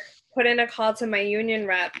work, put in a call to my union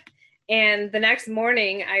rep, and the next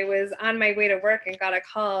morning I was on my way to work and got a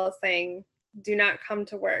call saying, do not come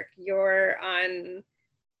to work. You're on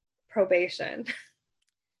probation.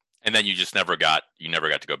 And then you never got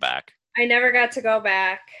to go back. I never got to go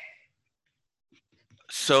back.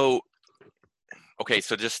 So, okay,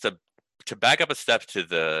 so just to back up a step to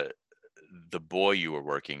the boy you were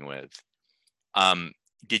working with,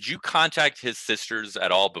 did you contact his sisters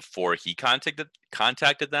at all before he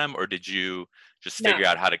contacted them, or did you just figure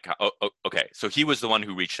out how to? Okay, so he was the one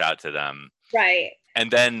who reached out to them, right? And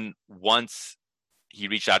then once he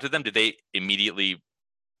reached out to them, did they immediately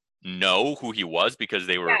know who he was because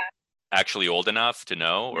they were actually old enough to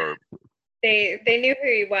know, or they knew who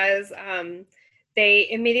he was? They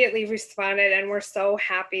immediately responded and were so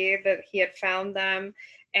happy that he had found them.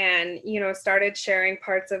 And, started sharing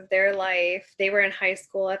parts of their life. They were in high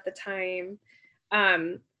school at the time.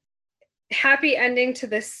 Happy ending to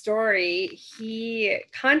this story. He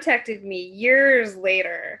contacted me years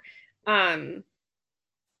later,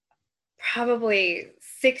 probably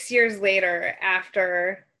 6 years later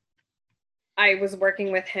after I was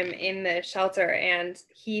working with him in the shelter, and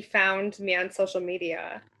he found me on social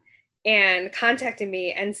media and contacted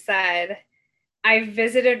me and said, I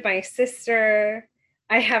visited my sister.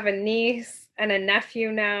 I have a niece and a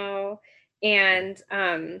nephew now, and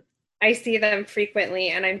I see them frequently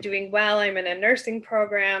and I'm doing well. I'm in a nursing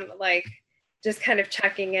program, like just kind of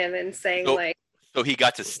checking in and saying So he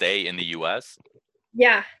got to stay in the US?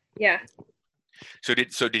 Yeah. So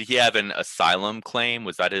did he have an asylum claim?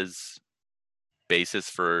 Was that his basis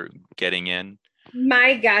for getting in?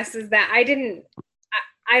 My guess is that I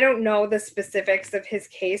don't know the specifics of his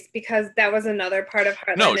case because that was another part of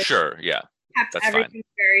Heartland. No, sure, yeah. Kept That's everything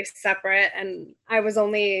fine. very separate, and I was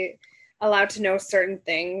only allowed to know certain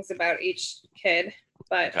things about each kid.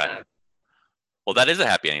 But okay. Well, that is a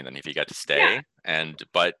happy ending then if you got to stay. Yeah. And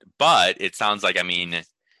but it sounds like,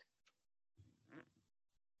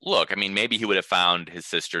 look, maybe he would have found his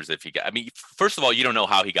sisters if he got. First of all, you don't know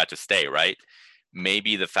how he got to stay, right?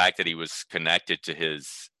 Maybe the fact that he was connected to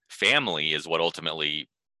his family is what ultimately,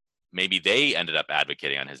 maybe they ended up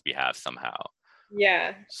advocating on his behalf somehow.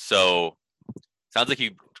 Yeah. So sounds like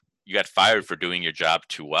you got fired for doing your job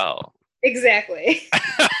too well. Exactly.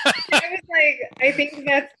 I was like, I think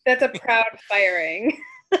that's a proud firing.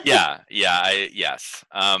 Yes.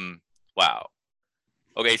 Wow.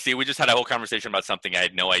 Okay, see, we just had a whole conversation about something I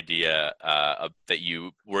had no idea that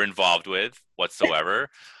you were involved with whatsoever,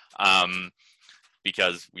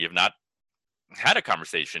 because we have not had a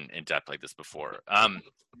conversation in depth like this before.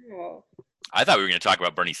 I thought we were going to talk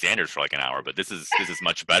about Bernie Sanders for like an hour, but this is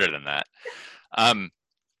much better than that.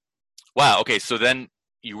 Wow. Okay, so then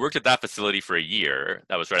you worked at that facility for a year.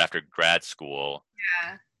 That was right after grad school.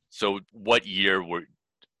 Yeah. So what year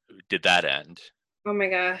did that end? Oh my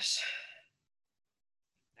gosh.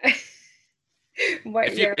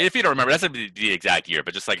 What year? If you don't remember, that's the exact year,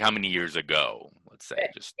 but just like how many years ago, let's say,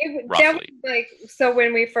 just roughly. That was so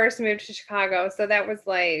when we first moved to Chicago, so that was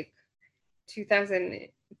like 2000.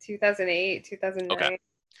 2008, Okay. 2009.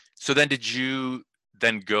 So then did you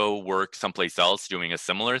then go work someplace else doing a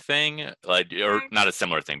similar thing? Like, or not a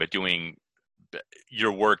similar thing, but doing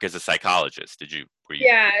your work as a psychologist? Were you,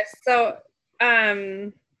 Yeah. So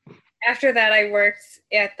um, after that, I worked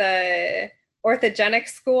at the orthogenic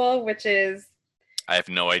school, which is I have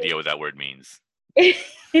no idea what that word means.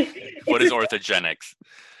 What it's is a, orthogenics?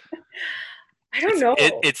 I don't know,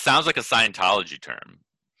 It sounds like a Scientology term.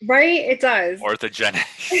 right? It does.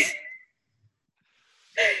 Orthogenics.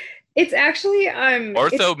 It's actually it's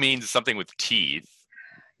Ortho means something with teeth,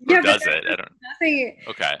 or yeah, but does it? I don't. nothing.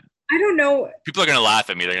 Okay. I don't know. People are gonna laugh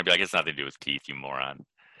at me. They're gonna be like, "It's nothing to do with teeth, you moron."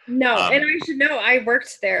 No, and Um, I should know. I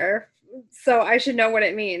worked there, so I should know what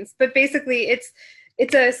it means. But basically, it's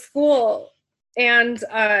a school and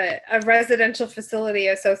a residential facility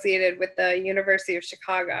associated with the University of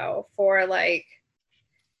Chicago for like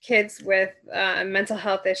kids with mental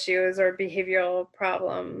health issues or behavioral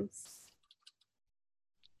problems.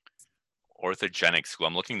 orthogenic school.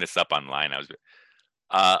 I'm looking this up online.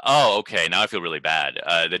 Okay. Now I feel really bad.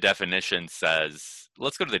 The definition says,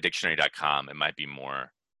 let's go to the dictionary.com. It might be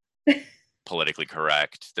more politically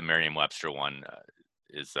correct. The Merriam-Webster one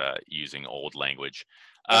is using old language.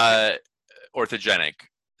 Okay. Uh, orthogenic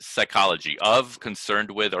psychology of, concerned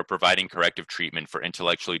with, or providing corrective treatment for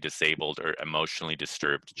intellectually disabled or emotionally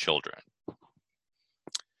disturbed children.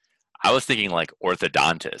 I was thinking like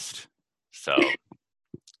orthodontist. So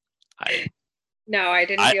I No, I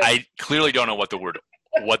didn't I, deal. I clearly don't know what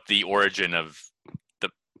the origin of the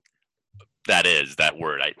that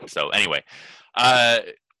word. So anyway, uh,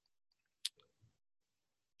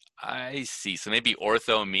 I see. So maybe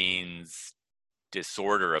ortho means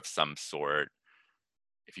disorder of some sort.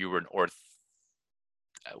 If you were an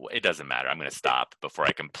it doesn't matter. I'm going to stop before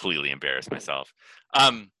I completely embarrass myself.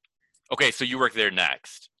 Um, okay, so you work there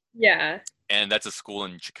next, Yeah. and that's a school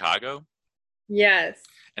in Chicago. Yes.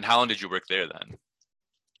 And how long did you work there then?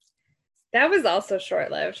 That was also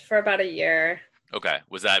short lived for about a year. Okay,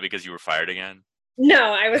 was that because you were fired again?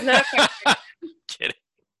 No, I was not. Kidding.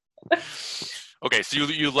 Okay, so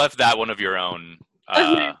you left that one of your own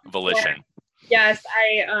volition. Yes,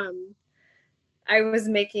 I was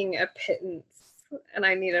making a pittance and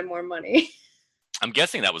I needed more money. I'm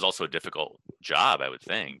guessing that was also a difficult job, I would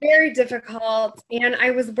think. Very difficult. And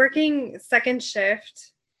I was working second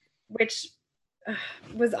shift, which uh,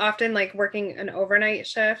 was often like working an overnight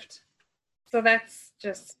shift. So that's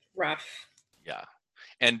just rough. Yeah.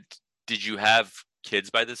 And did you have kids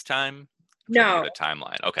by this time? I'm trying to No, get a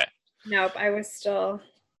timeline. Okay. nope. I was still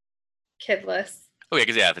kidless. Okay,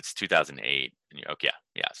 because yeah, if it's 2008, and okay,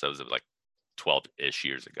 yeah, so it was like 12-ish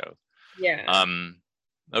years ago. Yeah. Um,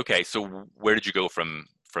 okay, so where did you go from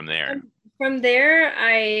there? From there,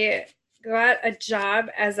 I got a job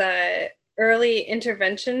as a early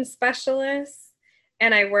intervention specialist,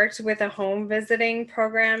 and I worked with a home visiting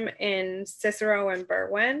program in Cicero and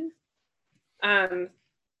Berwyn. Um,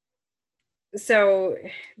 so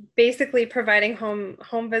basically providing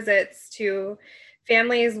home visits to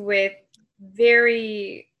families with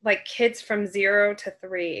very like kids from 0 to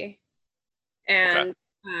 3 Okay,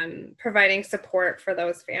 and providing support for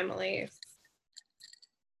those families.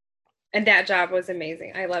 And that job was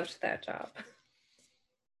amazing. I loved that job.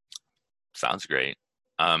 sounds great.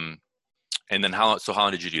 Um, and then how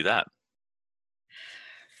long did you do that?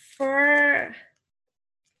 For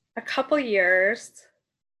a couple years.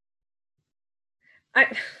 I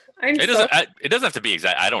I'm so It doesn't have to be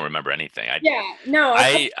exact. I don't remember anything. yeah, no,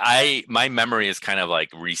 a couple, My memory is kind of like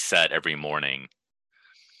reset every morning.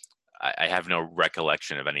 I have no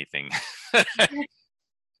recollection of anything.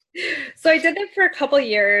 so I did that for a couple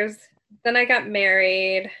years. Then I got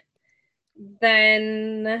married.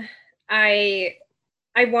 Then I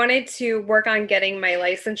I wanted to work on getting my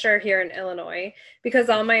licensure here in Illinois because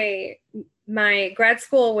all my grad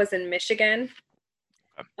school was in Michigan.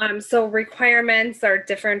 So requirements are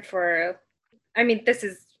different for I mean,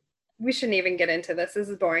 we shouldn't even get into this. This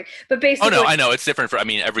is boring. But Oh no, basically, I know it's different for. I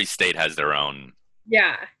mean, every state has their own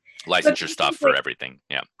yeah. But licensure stuff for everything.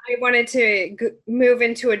 Yeah. I wanted to move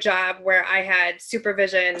into a job where I had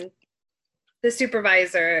supervision, the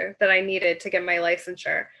supervisor that I needed to get my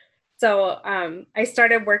licensure. So I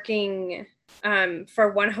started working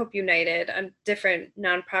for One Hope United, a different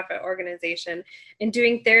nonprofit organization, and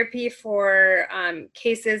doing therapy for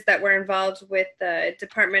cases that were involved with the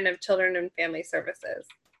Department of Children and Family Services.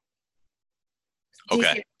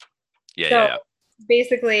 Okay. DC. Yeah, So yeah.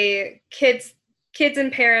 basically, kids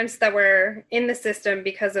and parents that were in the system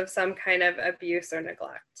because of some kind of abuse or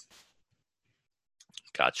neglect.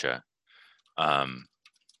 Gotcha. Um,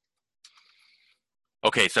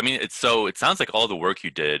 Okay, so I mean, it sounds like all the work you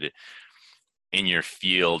did in your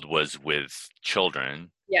field was with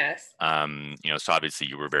children. Yes. So obviously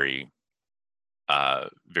you were very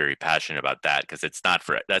passionate about that because that's not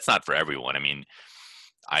for everyone. I mean,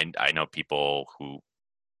 I know people who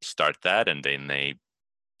start that and then they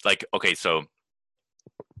like, okay, so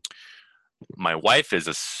my wife is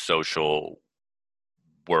a social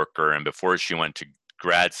worker, and before she went to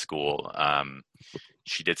grad school,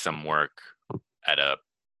 she did some work at a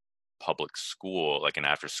public school, like an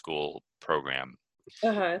after school program.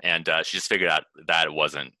 Uh-huh. And she just figured out that it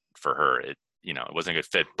wasn't for her. It wasn't a good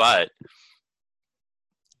fit, but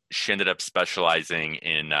she ended up specializing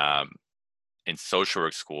in social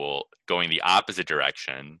work school, going the opposite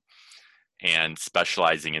direction and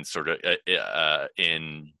specializing in sort of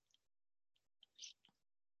in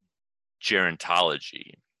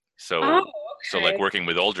gerontology. Oh, So like okay. working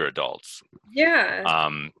with older adults. Yeah.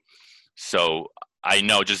 Um, so I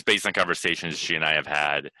know just based on conversations she and I have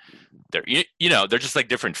had, they're just like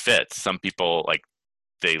different fits. Some people like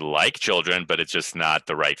they like children, but it's just not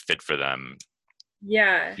the right fit for them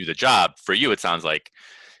Yeah. to do the job. For you, it sounds like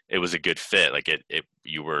it was a good fit. Like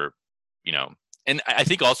you were, you know, and I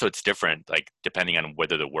think also it's different, like depending on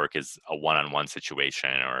whether the work is a one-on-one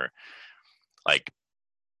situation or like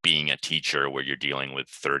being a teacher where you're dealing with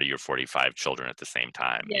 30 or 45 children at the same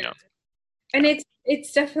time, Yeah. And Yeah.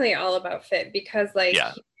 it's definitely all about fit because like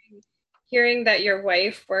Yeah. hearing that your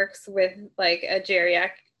wife works with like a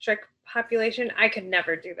geriatric population, I could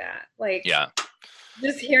never do that. Like Yeah.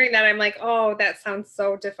 just hearing that, I'm like, oh, that sounds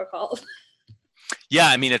so difficult. Yeah.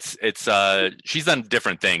 I mean, she's done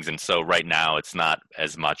different things. And so right now it's not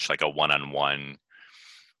as much like a one-on-one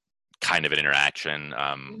kind of an interaction.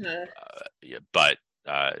 Uh-huh. Yeah, but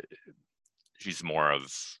uh, she's more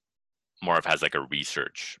of has like a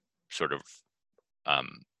research sort of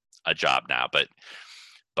um, a job now, but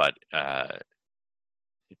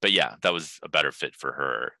yeah, that was a better fit for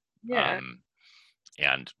her, Yeah. um,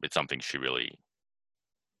 and it's something she really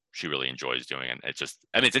enjoys doing, and I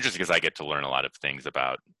mean, it's interesting because I get to learn a lot of things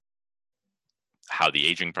about how the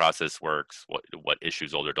aging process works, what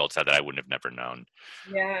issues older adults have that I wouldn't have never known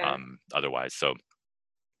Yeah. otherwise. So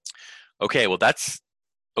okay, well that's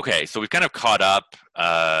okay. So we've kind of caught up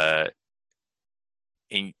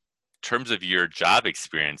in terms of your job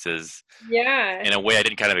experiences Yeah. in a way I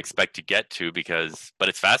didn't kind of expect to get to but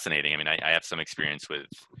it's fascinating. I mean, I have some experience with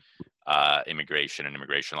immigration and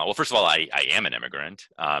immigration law. Well, first of all, I am an immigrant.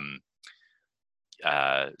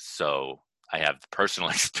 So I have personal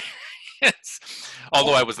experience,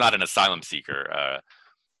 although I was not an asylum seeker,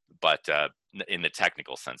 but in the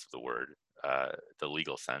technical sense of the word, the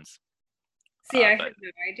legal sense. See, I had But no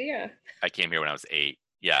idea. I came here when I was 8.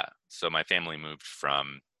 Yeah. So my family moved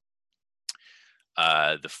from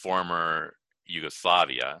the former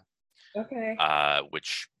Yugoslavia, Okay.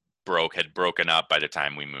 which had broken up by the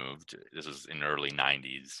time we moved. This was in the early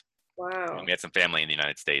 '90s, and we Wow. had some family in the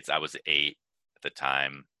United States. I was 8 at the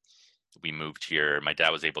time. We moved here. My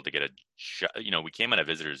dad was able to get we came on a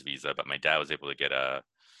visitor's visa, but my dad was able to get a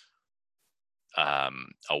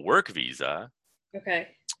work visa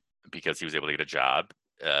Okay. because he was able to get a job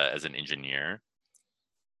as an engineer,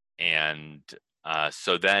 and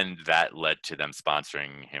so then that led to them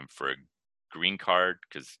sponsoring him for a green card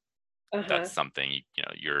because Uh-huh. that's something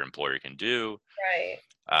your employer can do.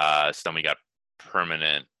 Right. So then we got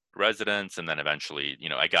permanent residence, and then eventually,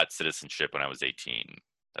 I got citizenship when I was 18.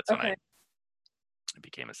 That's when I Okay.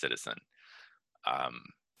 became a citizen. Um,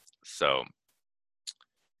 so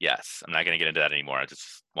yes, I'm not going to get into that anymore. I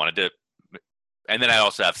just wanted to, and then I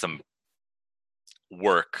also have some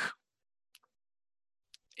work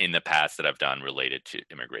in the past that I've done related to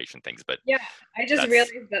immigration things, but Yeah. I just that's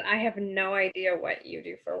realized that I have no idea what you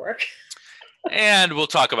do for work. and we'll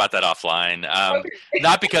talk about that offline. Okay.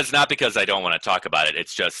 Not because I don't want to talk about it.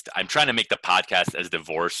 It's just I'm trying to make the podcast as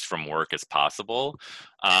divorced from work as possible,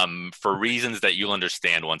 for reasons that you'll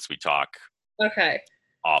understand once we talk Okay.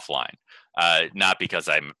 offline. Not because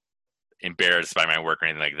I'm embarrassed by my work or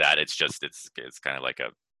anything like that. It's just it's kind of like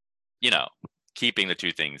you know keeping the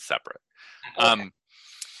two things separate. Okay. Um,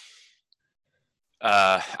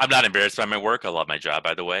 I'm not embarrassed by my work. I love my job,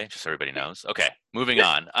 by the way, just so everybody knows. Okay, moving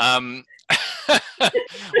on.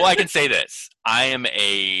 Well, I can say this: I am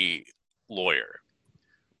a lawyer,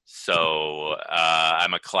 so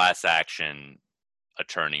I'm a class action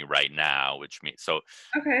attorney right now, which means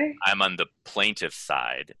Okay. I'm on the plaintiff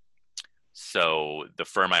side. So the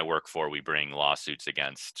firm I work for, we bring lawsuits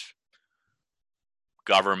against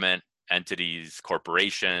government entities,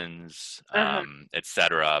 corporations, Uh-huh.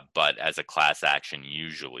 etc. But as a class action,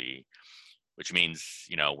 usually. which means,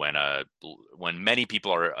 when many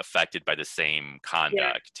people are affected by the same Yeah.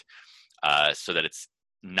 conduct, so that it's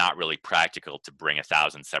not really practical to bring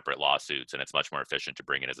 1,000 separate lawsuits, and it's much more efficient to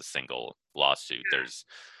bring it as a single lawsuit. There's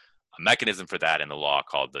a mechanism for that in the law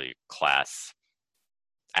called the class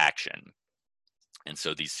action. And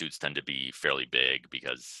so these suits tend to be fairly big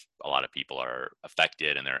because a lot of people are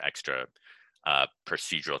affected, and there are extra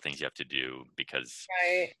procedural things you have to do because,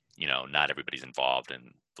 Right. not everybody's involved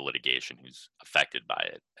in the litigation who's affected by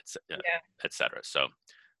it, Yeah. et cetera. So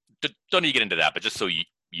don't need to get into that, but just so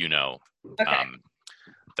you know, Okay. um,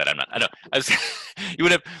 that I'm not. I know. I was. You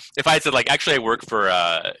would have if I had said, like, actually I work for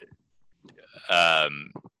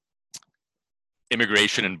um,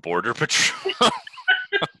 Immigration and Border Patrol.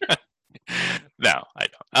 No, I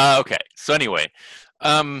don't. Okay. So anyway,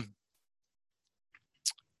 um,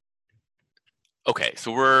 okay.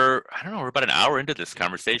 So I don't know, we're about an hour into this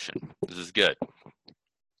conversation. This is good.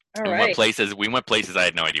 All We went right. places. We went places I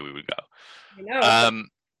had no idea we would go. I know. Um,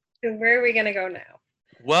 So where are we gonna go now?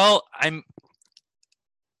 well,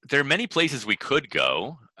 there are many places we could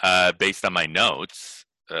go based on my notes.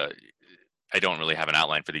 I don't really have an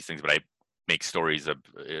outline for these things, but I make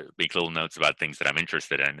little notes about things that I'm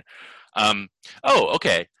interested in. Um, oh,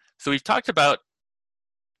 okay. So we've talked about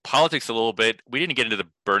politics a little bit. We didn't get into the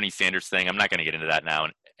Bernie Sanders thing. I'm not going to get into that now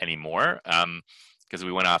anymore because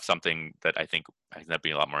we went off something that I think ends up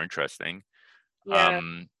being a lot more interesting. Yeah.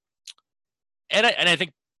 Um, and I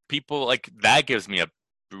think people like that gives me a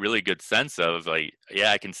really good sense of, like,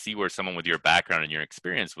 yeah, I can see where someone with your background and your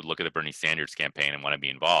experience would look at the Bernie Sanders campaign and want to be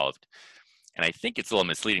involved. And I think it's a little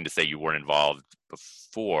misleading to say you weren't involved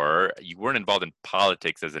before. You weren't involved in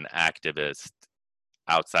politics as an activist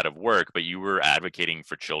outside of work, but you were advocating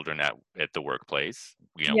for children at the workplace.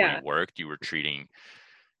 Where you Yeah. worked, you were treating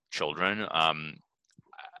children.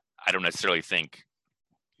 I don't necessarily think.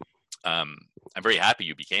 I'm very happy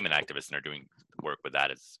you became an activist and are doing work with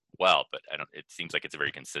that as well. But I don't. It seems like it's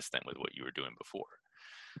very consistent with what you were doing before.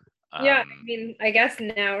 Yeah. I Um, mean, I guess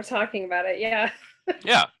now talking about it, yeah.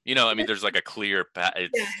 yeah, I mean, there's like a clear.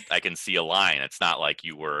 Yes. I can see a line. It's not like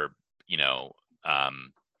you were,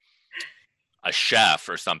 um, a chef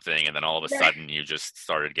or something, and then all of a Right. sudden you just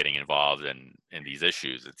started getting involved in these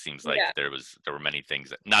issues. It seems like Yeah. there were many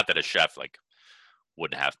things that, not that a chef like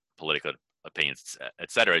wouldn't have political opinions,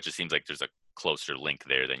 et cetera. It just seems like there's a closer link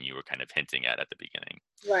there than you were kind of hinting at the beginning.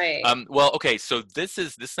 Right. Well, okay, so this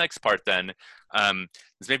next part then,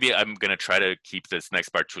 is maybe I'm gonna try to keep this next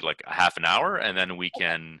part to like a half an hour, and then we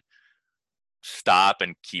can stop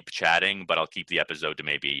and keep chatting, but I'll keep the episode to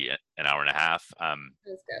maybe an hour and a half.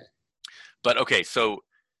 That's good. But okay, so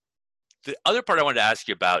the other part I wanted to ask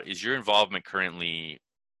you about is your involvement currently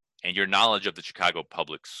and your knowledge of the Chicago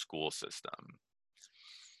public school system.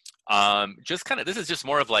 Just kind of, this is just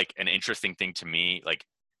more of like an interesting thing to me. Like,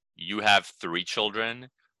 you have 3 children.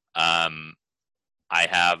 Um, I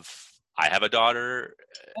have a daughter,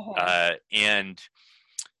 Uh-huh. and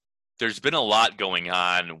there's been a lot going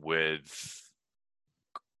on with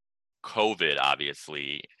COVID,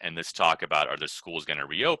 obviously, and this talk about, are the schools going to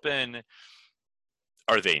reopen?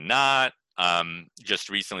 Are they not? Just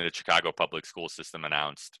recently, the Chicago public school system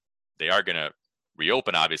announced they are going to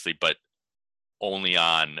reopen, obviously, but only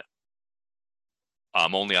on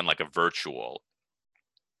like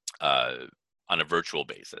uh, a virtual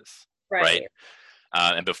basis, right? Right.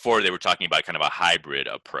 And before, they were talking about kind of a hybrid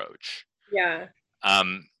approach. Yeah.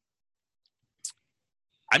 Um,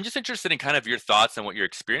 I'm just interested in kind of your thoughts on what your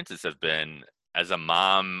experiences have been as a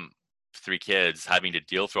mom, 3 kids, having to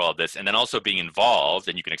deal through all of this, and then also being involved.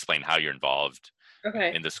 And you can explain how you're involved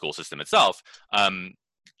Okay. in the school system itself.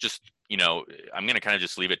 Just, I'm going to kind of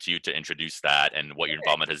just leave it to you to introduce that and what your Okay.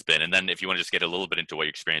 involvement has been. And then if you want to just get a little bit into what your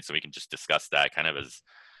experience, so we can just discuss that kind of as,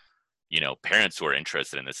 parents who are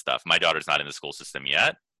interested in this stuff. My daughter's not in the school system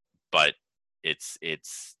yet, but this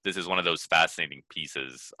is one of those fascinating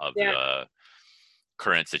pieces of Yeah. the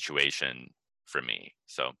current situation for me.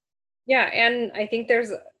 So Yeah. And I think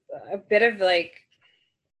there's a bit of like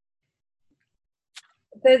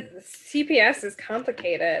the CPS is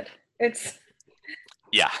complicated. It's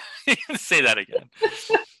yeah, say that again.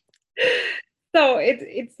 so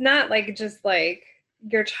it's not like just like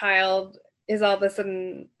your child is all of a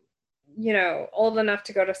sudden, old enough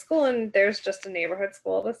to go to school and there's just a neighborhood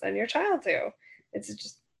school to send your child to.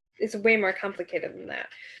 It's way more complicated than that.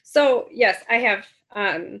 So yes, I have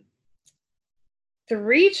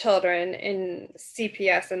 3 children in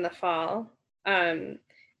CPS in the fall,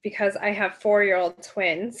 because I have 4-year-old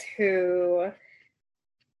twins who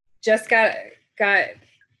just got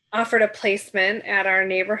offered a placement at our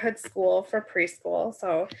neighborhood school for preschool.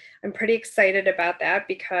 So I'm pretty excited about that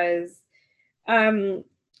because Um,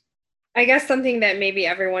 I guess something that maybe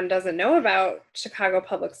everyone doesn't know about Chicago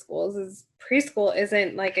public schools is preschool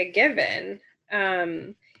isn't like a given.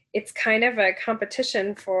 Um, it's kind of a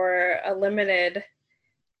competition for a limited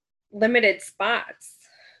spots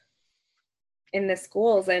in the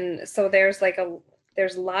schools, and so there's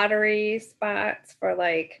lottery spots for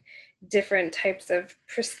like different types of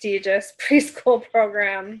prestigious preschool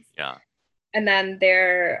programs, Yeah. and then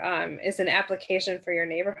there is an application for your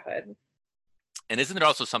neighborhood. And isn't there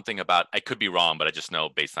also something about, I could be wrong, but I just know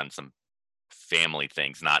based on some family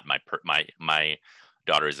things, not my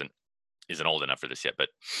daughter isn't old enough for this yet, but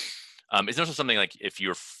is there also something like if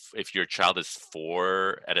your child is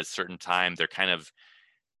 4 at a certain time, they're kind of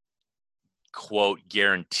quote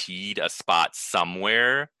guaranteed a spot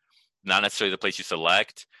somewhere, not necessarily the place you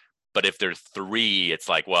select, but if they're 3, it's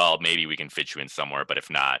like, well, maybe we can fit you in somewhere, but if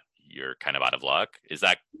not, you're kind of out of luck. Is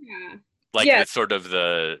that Yeah. like Yeah, the sort of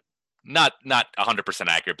the not 100%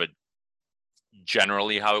 accurate, but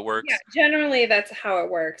generally how it yeah, works? generally that's how it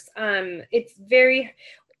works. It's very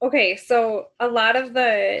okay. So a lot of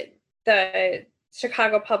the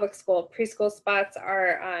Chicago public school preschool spots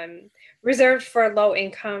are reserved for low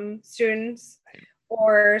income students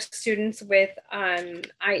or students with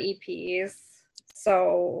IEPs.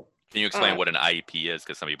 So Can you explain um, what an IEP is?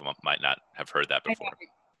 Because some people might not have heard that I know before.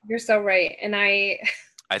 you're so right, and I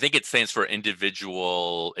I think it stands for educate.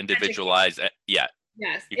 individualized. Yeah,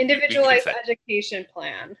 Yes, you can individualized say. education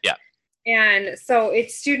plan. Yeah. And so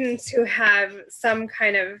it's students who have some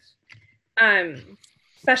kind of um,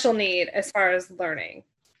 special need as far as learning.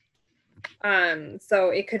 So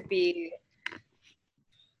it could be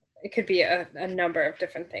a number of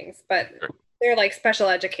different things, but Sure. they're like special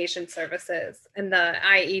education services, and the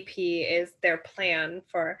IEP is their plan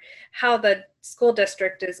for how the school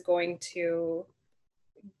district is going to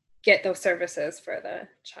get those services for the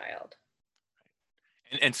child.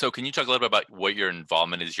 And so, can you talk a little bit about what your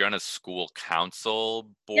involvement is? You're on a school council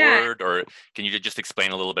Yeah, board, or can you just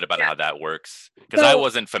explain a little bit about yeah. how that works? Because I So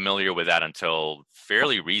wasn't familiar with that until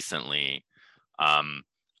fairly recently. Um,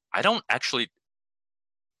 I don't actually.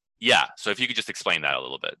 Yeah. So, if you could just explain that a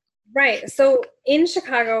little bit. right. So in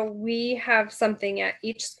Chicago, we have something at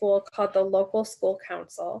each school called the local school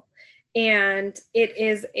council. And it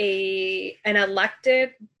is an elected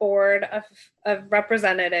board of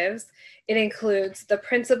representatives. It includes the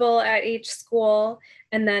principal at each school,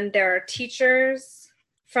 and then there are teachers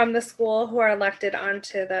from the school who are elected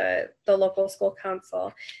onto the local school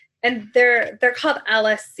council. And they're called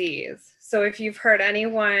LSCs. So if you've heard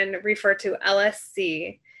anyone refer to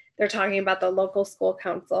LSC, they're talking about the local school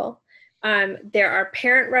council. There are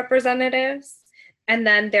parent representatives, and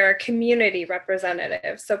then there are community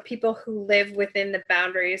representatives. So people who live within the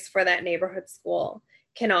boundaries for that neighborhood school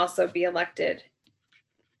can also be elected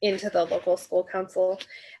into the local school council.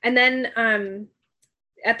 And then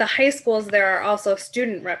at the high schools, there are also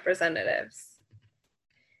student representatives.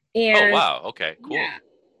 Oh, And wow. Okay. Cool. yeah,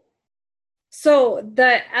 so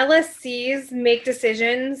the LSCs make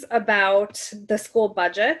decisions about the school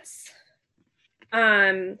budgets.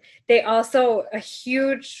 They also, a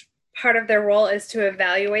huge part of their role is to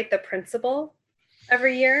evaluate the principal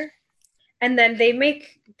every year. And then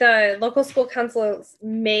the local school councils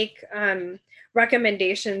make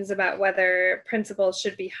recommendations about whether principals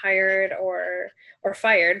should be hired or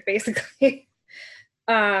fired, basically.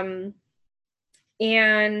 um,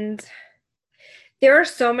 and there are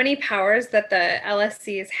so many powers that the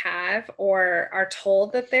LSCs have or are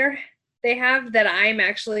told that they have that I'm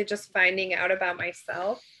actually just finding out about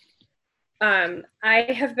myself. I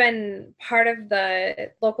have been part of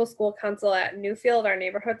the local school council at Newfield, our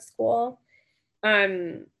neighborhood school,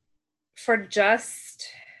 um, for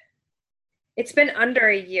it's been under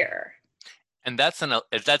a year. And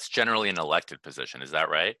that's generally an elected position. Is that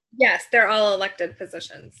right? Yes, they're all elected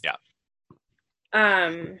positions. Yeah.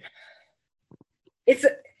 Um, it's,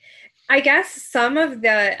 I guess some of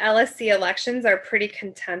the LSC elections are pretty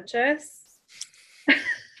contentious.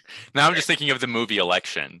 Now I'm just thinking of the movie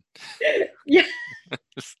Election. Yeah.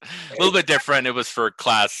 It's a little bit different. It was for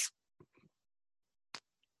class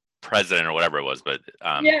president or whatever it was, but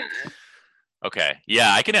Yeah. okay.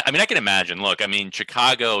 Yeah, I can. I mean, I can imagine. Look, I mean,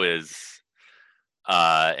 Chicago is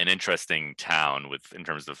an interesting town with in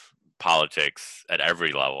terms of politics at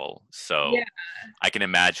every level. So Yeah. I can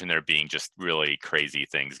imagine there being just really crazy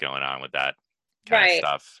things going on with that kind of Right.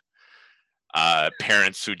 stuff.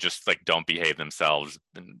 Parents who just like don't behave themselves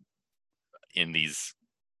in these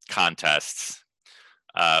contests,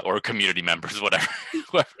 or community members, whatever.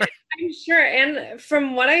 Whoever. I'm sure. And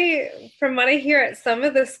from what I hear at some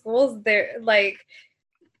of the schools, they're like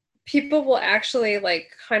people will actually like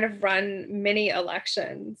kind of run mini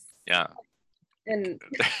elections. Yeah. And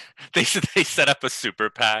They set up a super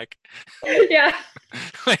PAC. yeah.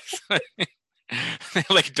 like,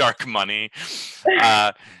 like dark money.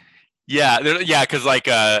 Uh, yeah, yeah, because like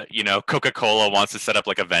Coca-Cola wants to set up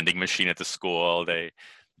like a vending machine at the school.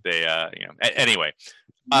 Anyway.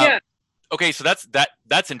 Yeah. Okay, so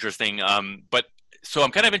that's interesting. But so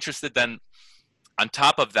I'm kind of interested then. On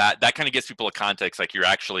top of that, that kind of gives people a context, like you're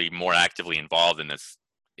actually more actively involved in this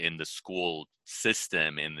in the school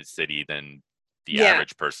system in the city than the Yeah.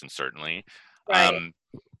 average person, certainly, Right. um,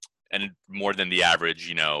 and more than the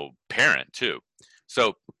average, parent too.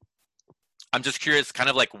 So I'm just curious, kind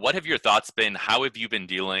of like, what have your thoughts been? How have you been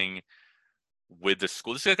dealing with the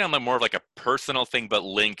school? This is kind of more of like a personal thing, but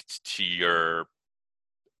linked to your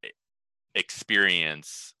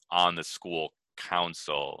experience on the school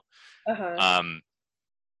council. Uh-huh. Um,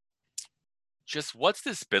 just what's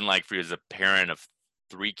this been like for you as a parent of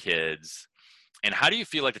three kids? And how do you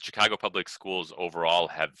feel like the Chicago Public Schools overall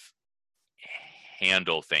have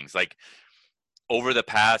handled things? Like over the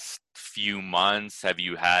past few months, have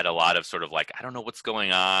you had a lot of sort of like, I don't know what's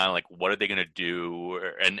going on, like what are they going to do?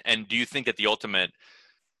 And do you think that the ultimate,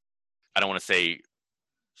 I don't want to say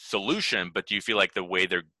solution, but do you feel like the way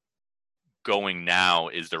they're going now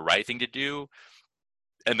is the right thing to do?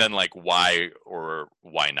 And then like why or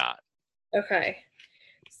why not? Okay.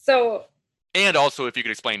 So And also, if you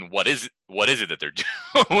could explain what is it that they're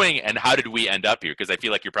doing, and how did we end up here? Because I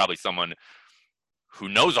feel like you're probably someone who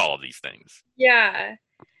knows all of these things. yeah.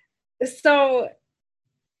 So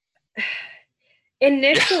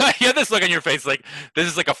initially, Yeah, you have this look on your face like this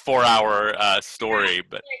is like a 4-hour story,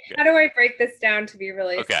 but like, how do I break this down to be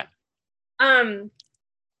really okay. um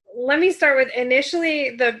let me start with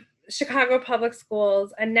initially the Chicago Public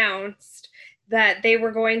Schools announced that they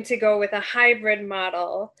were going to go with a hybrid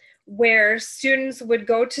model where students would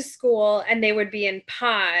go to school and they would be in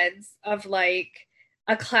pods of like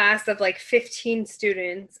a class of like 15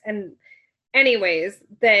 students. And anyways,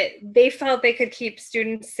 that they felt they could keep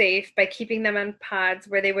students safe by keeping them in pods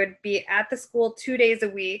where they would be at the school 2 days a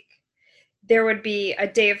week. There would be a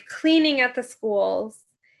day of cleaning at the schools,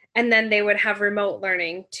 and then they would have remote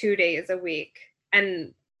learning 2 days a week.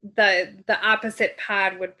 And the opposite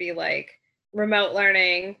pod would be like remote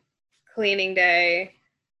learning, cleaning day,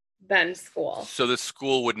 then school. So the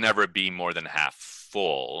school would never be more than half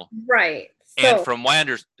full. Right. And So from what I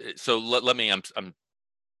understand, so let me. I'm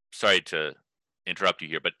sorry to interrupt you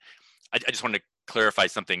here, but I just wanted to clarify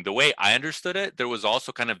something. The way I understood it, there was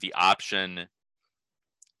also kind of the option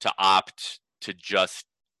to opt to just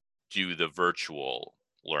do the virtual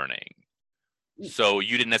learning. So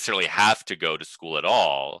you didn't necessarily have to go to school at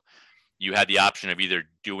all. You had the option of either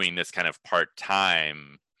doing this kind of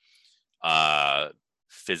part-time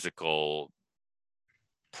physical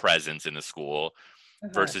presence in the school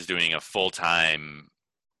uh-huh. versus doing a full-time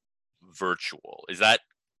virtual. Is that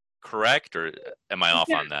correct, or am I off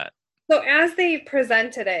Yeah. on that? So as they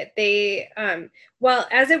presented it, well,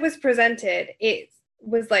 as it was presented, it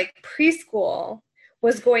was like preschool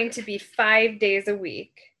was going to be 5 days a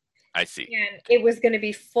week, I see. and it was going to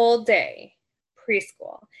be full day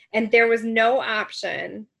preschool, and there was no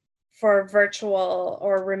option for virtual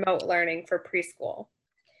or remote learning for preschool.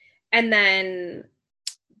 And then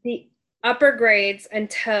the upper grades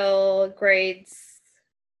until grades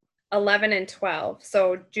 11 and 12,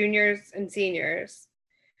 so juniors and seniors,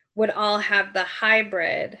 would all have the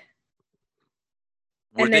hybrid.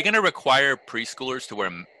 Were And they then, going to require preschoolers to wear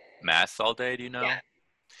masks all day? Do you yeah, know?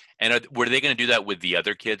 And were they going to do that with the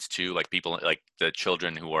other kids too, like people like the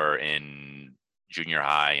children who are in junior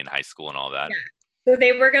high and high school and all that? yeah. So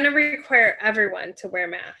they were going to require everyone to wear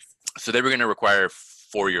masks. So they were going to require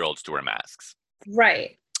 4-year-olds to wear masks.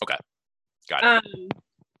 Right. Okay, got it.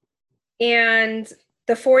 And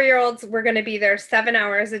the 4-year-olds were going to be there 7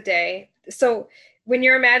 hours a day. So when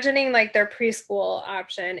you're imagining like their preschool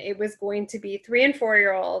option, it was going to be 3 and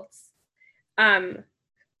 4-year-olds,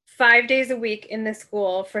 5 days a week in the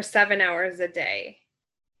school for 7 hours a day.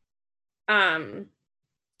 And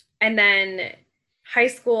then high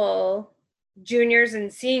school juniors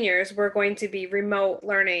and seniors were going to be remote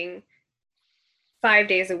learning 5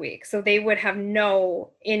 days a week. So they would have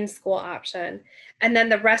no in school option. And then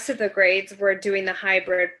the rest of the grades were doing the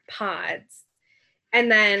hybrid pods.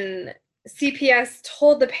 And then CPS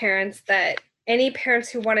told the parents that any parents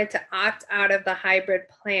who wanted to opt out of the hybrid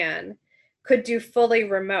plan could do fully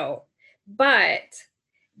remote, but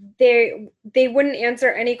they wouldn't answer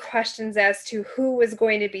any questions as to who was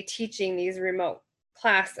going to be teaching these remote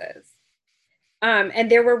classes. And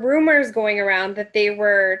there were rumors going around that they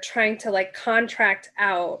were trying to like contract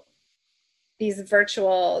out these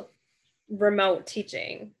virtual remote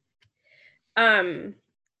teaching. And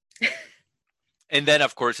then,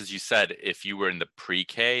 of course, as you said, if you were in the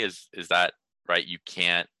pre-K, is that right? You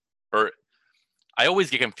can't, or I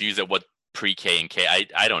always get confused at what pre-K and K.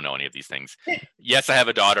 I don't know any of these things. Yes, I have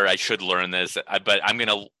a daughter. I should learn this, but I'm going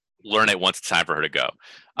to learn it once it's time for her to go.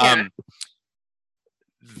 Yeah.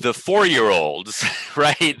 The 4-year-olds,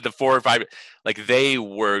 right? The 4 or 5, like they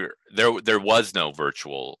were there was no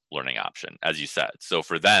virtual learning option, as you said. So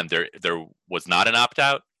for them, there was not an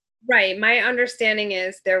opt-out. Right. My understanding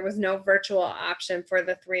is there was no virtual option for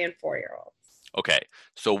the 3 and 4-year-olds. Okay.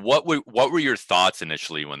 So what were your thoughts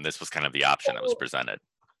initially when this was kind of the option that was presented?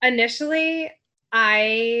 Initially,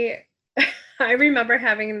 I I remember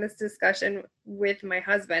having this discussion with my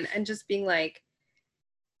husband and just being like,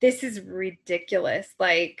 this is ridiculous.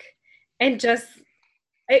 Like, and just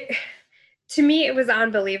to me, it was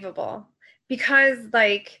unbelievable because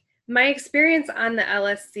like my experience on the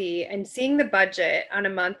LSC and seeing the budget on a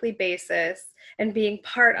monthly basis and being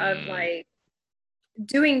part of like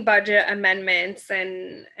doing budget amendments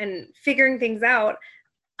and figuring things out,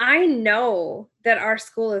 I know that our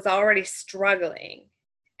school is already struggling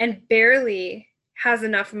and barely has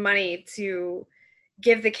enough money to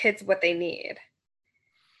give the kids what they need.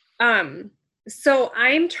 So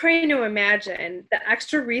I'm trying to imagine the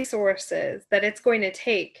extra resources that it's going to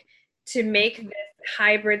take to make this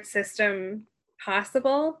hybrid system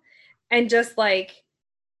possible. And just like,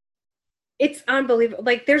 it's unbelievable.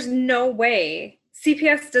 Like, there's no way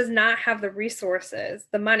CPS does not have the resources,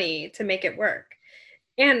 the money to make it work.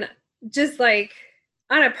 And just like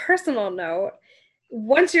on a personal note,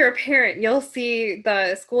 once you're a parent, you'll see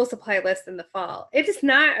the school supply list in the fall. It is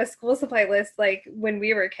not a school supply list like when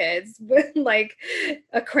we were kids with like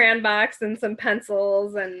a crayon box and some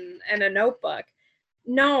pencils and a notebook.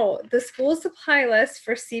 No, the school supply list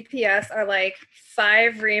for CPS are like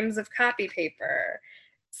 5 reams of copy paper,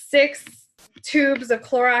 6 tubes of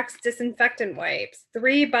Clorox disinfectant wipes,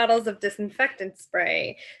 3 bottles of disinfectant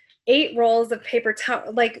spray, 8 rolls of paper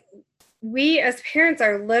towel. Like, we as parents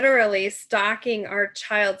are literally stocking our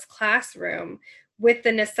child's classroom with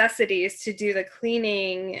the necessities to do the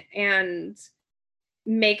cleaning and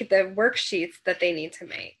make the worksheets that they need to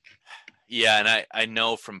make. Yeah, and I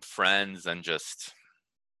know from friends and just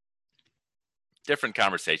different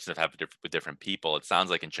conversations I've had with different people, it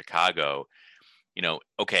sounds like in Chicago,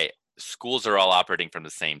 okay, schools are all operating from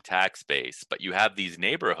the same tax base, but you have these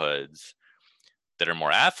neighborhoods that are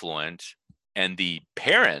more affluent and the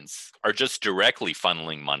parents are just directly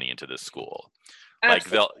funneling money into the school.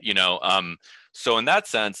 Absolutely. Like they'll, so in that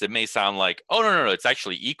sense, it may sound like, oh, no, it's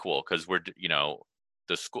actually equal because we're,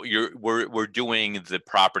 the school, we're doing the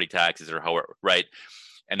property taxes or however, right?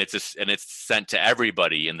 And it's sent to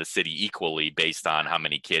everybody in the city equally based on how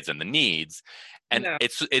many kids and the needs. And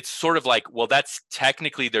it's sort of like, well, that's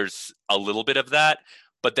technically there's a little bit of that,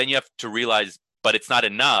 but then you have to realize, but it's not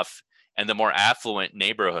enough. And the more affluent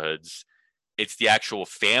neighborhoods, it's the actual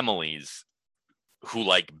families who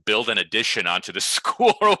like build an addition onto the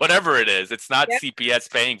school or whatever it is. It's not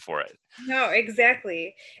CPS paying for it. No,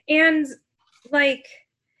 exactly. And like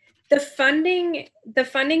the funding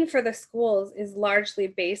for the schools is largely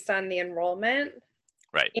based on the enrollment,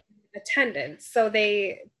 right, and attendance. So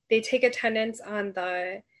they take attendance on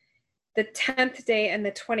the 10th day and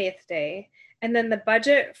the 20th day. And then the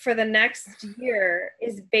budget for the next year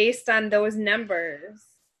is based on those numbers.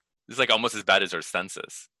 It's like almost as bad as our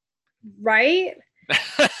census. Right?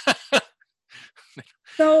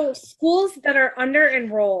 So schools that are under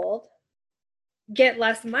enrolled get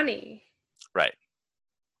less money. Right.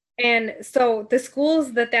 And so the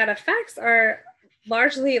schools that affects are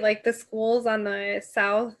largely like the schools on the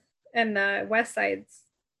south and the west sides.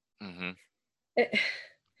 Mm-hmm.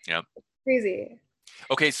 Yep. Crazy.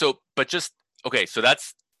 Okay, so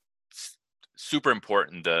that's super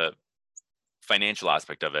important, the financial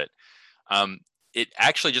aspect of it. It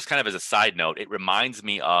actually, just kind of as a side note, it reminds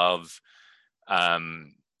me of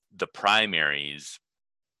the primaries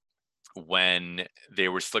when they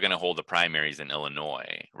were still going to hold the primaries in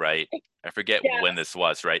Illinois, right? I forget when this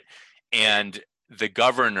was, right? And the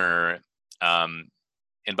governor, and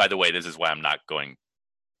by the way, this is why I'm not going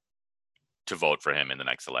to vote for him in the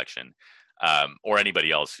next election, or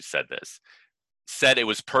anybody else who said this, said it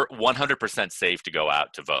was 100% safe to go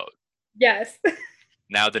out to vote. Yes.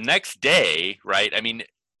 Now, the next day, right, I mean,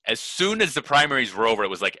 as soon as the primaries were over, it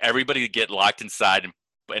was like everybody would get locked inside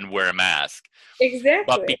and wear a mask. Exactly.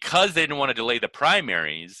 But because they didn't want to delay the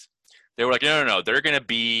primaries, they were like, no, they're going to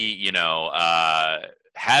be,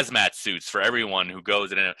 hazmat suits for everyone who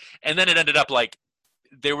goes in. And then it ended up like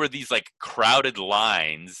there were these like crowded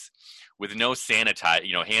lines with no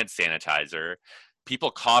hand sanitizer,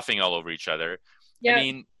 people coughing all over each other. I Yeah.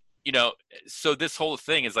 mean, so this whole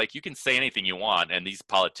thing is like, you can say anything you want, and these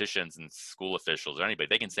politicians and school officials or anybody,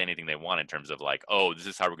 they can say anything they want in terms of like, oh, this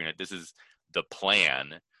is the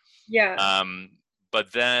plan. Yeah.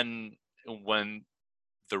 But then when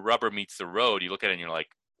the rubber meets the road, you look at it and you're like,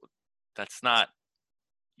 that's not,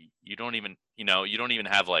 you don't even, you don't even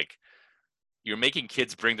have like, you're making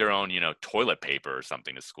kids bring their own, toilet paper or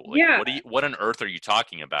something to school. Like, Yeah. what on earth are you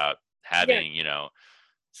talking about Yeah. having,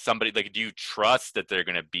 somebody, like, do you trust that they're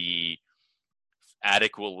going to be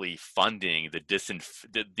adequately funding the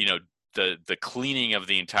cleaning of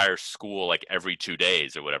the entire school like every 2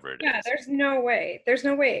 days or whatever it Yeah. is? There's no way. There's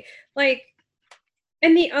no way. Like,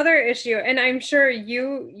 and the other issue, and I'm sure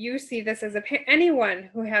you see this as a parent, anyone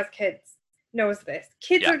who has kids knows this.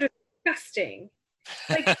 Kids Yeah. are disgusting.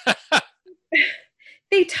 Like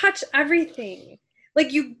they touch everything.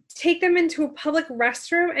 Like you take them into a public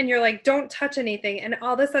restroom and you're like, don't touch anything. And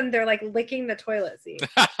all of a sudden they're like licking the toilet seat.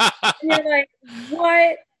 And you're like,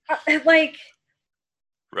 what? Like,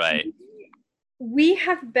 Right. we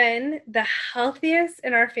have been the healthiest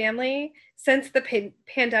in our family since the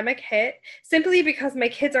pandemic hit, simply because my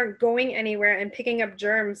kids aren't going anywhere and picking up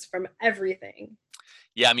germs from everything.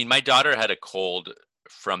 Yeah, I mean, my daughter had a cold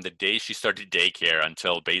from the day she started daycare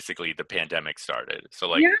until basically the pandemic started. So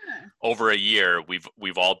like Yeah. over a year,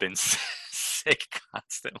 we've all been sick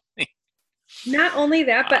constantly. Not only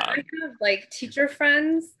that, but I Um, have like teacher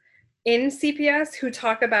friends in CPS who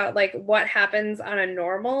talk about like what happens on a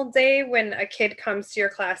normal day when a kid comes to your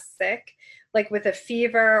class sick, like with a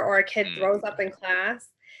fever or a kid mm, throws up in class.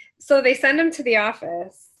 So they send them to the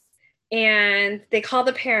office and they call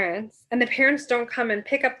the parents, and the parents don't come and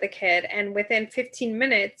pick up the kid. And within 15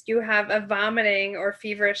 minutes, you have a vomiting or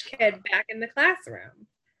feverish kid back in the classroom.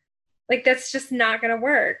 Like, that's just not going to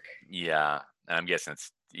work. yeah, and I'm guessing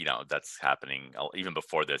it's that's happening even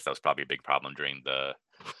before this. That was probably a big problem during the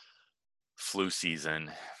flu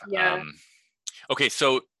season. Yeah. Um, okay,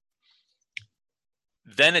 so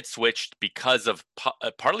then it switched because of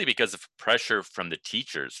partly because of pressure from the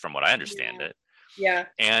teachers, from what I understand Yeah. it, Yeah.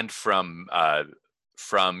 and from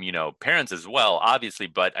parents as well, obviously.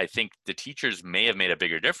 But I think the teachers may have made a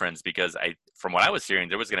bigger difference because from what I was hearing,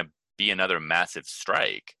 there was going to be another massive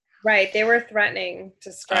strike. Right. They were threatening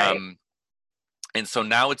to strike. Um, and so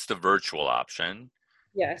now it's the virtual option.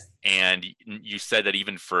 Yes. And you said that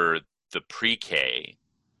even for the pre-K,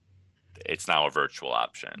 it's now a virtual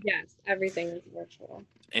option. Yes. Everything is virtual.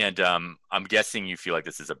 And I'm guessing you feel like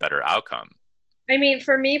this is a better outcome. I mean,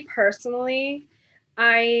 for me personally,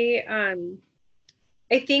 I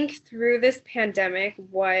I think through this pandemic,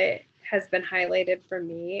 what has been highlighted for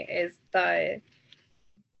me is the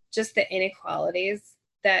inequalities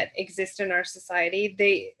that exist in our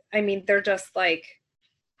society. I mean, they're just like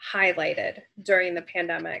highlighted during the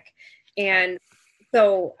pandemic. And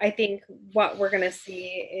so I think what we're going to see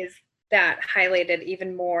is that highlighted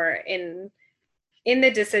even more in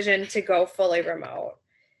the decision to go fully remote,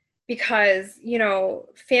 because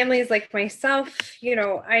families like myself,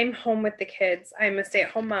 I'm home with the kids. I'm a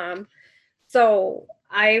stay-at-home mom, so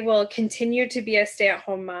I will continue to be a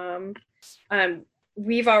stay-at-home mom.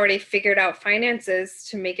 We've already figured out finances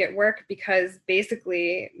to make it work, because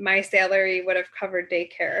basically my salary would have covered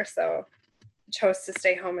daycare, so I chose to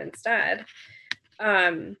stay home instead.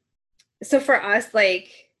 So for us, like,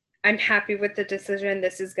 I'm happy with the decision.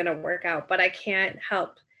 This is going to work out, but I can't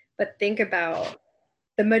help but think about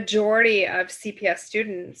the majority of CPS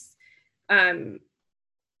students um,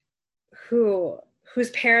 whose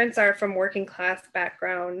parents are from working class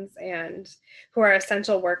backgrounds and who are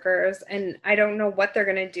essential workers, and I don't know what they're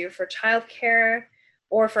going to do for childcare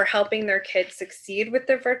or for helping their kids succeed with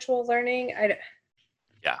their virtual learning.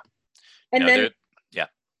 Yeah. And then, yeah.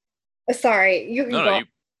 sorry, you can No, go. you,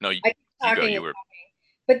 I keep you go. talking You and were talking.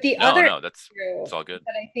 But the no, other no. issue It's all good.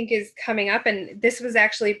 that I think is coming up, and this was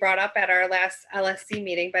actually brought up at our last LSC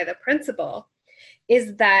meeting by the principal,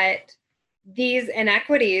 is that these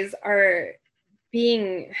inequities are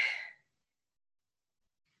being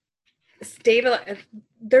stable.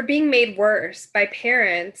 They're being made worse by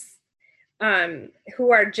parents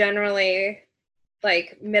who are generally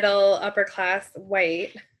like middle upper class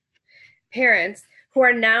white parents, who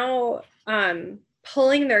are now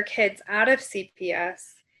pulling their kids out of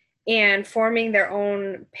CPS and forming their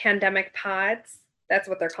own pandemic pods. That's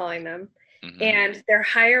what they're calling them. Mm-hmm. And they're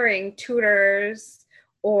hiring tutors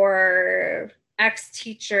or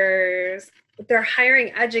ex-teachers. They're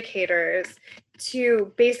hiring educators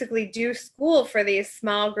to basically do school for these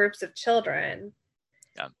small groups of children.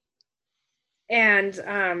 Yeah. And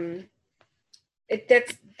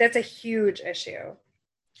That's a huge issue.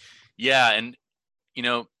 Yeah, and you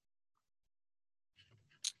know,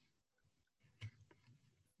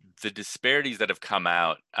 the disparities that have come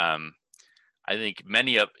out, I think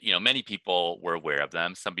many people were aware of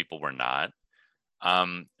them. Some people were not.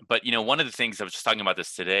 But one of the things I was just talking about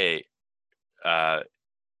this today. Uh,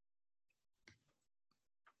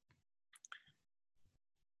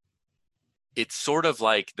 it's sort of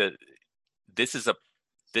like this is a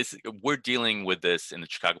this we're dealing with this in the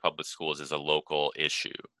Chicago Public Schools as a local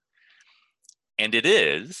issue, and it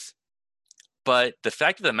is. But the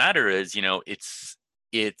fact of the matter is,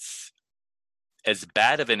 it's as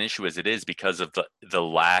bad of an issue as it is because of the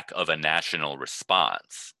lack of a national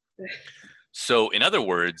response. So, in other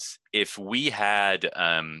words, if we had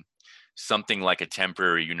something like a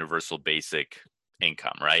temporary universal basic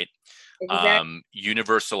income, right? Exactly.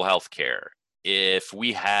 Universal health care, if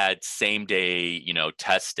we had same day,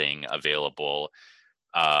 testing available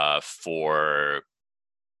for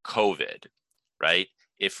COVID, right?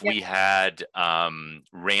 If Yeah. we had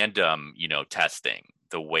random, testing,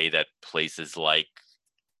 the way that places like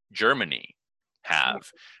Germany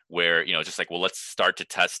have, where just like, well, let's start to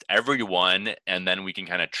test everyone, and then we can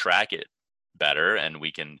kind of track it better, and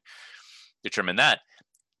we can determine that.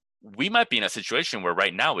 We might be in a situation where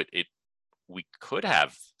right now we could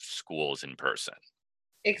have schools in person.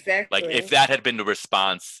 Like if Exactly. that had been the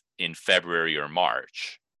response in February or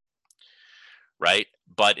March, right?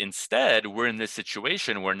 But instead, we're in this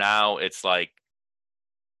situation where now it's like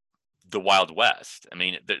the Wild West. I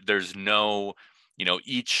mean, there's no,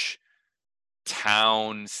 each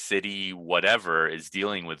town, city, whatever is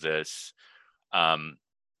dealing with this, um,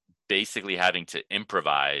 basically having to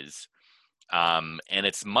improvise. And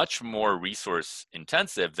it's much more resource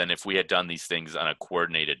intensive than if we had done these things on a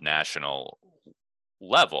coordinated national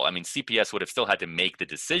level. I mean, CPS would have still had to make the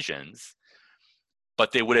decisions,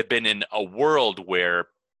 but they would have been in a world where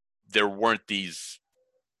there weren't these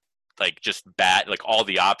like just bad, like all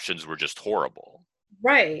the options were just horrible.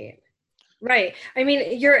 Right. Right. I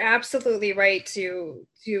mean, you're absolutely right to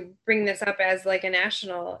bring this up as like a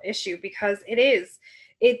national issue because it is.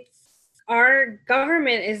 It's our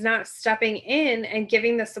government is not stepping in and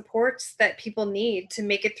giving the supports that people need to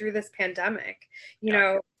make it through this pandemic. You Yeah.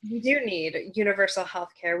 know, we do need universal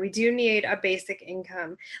health care. We do need a basic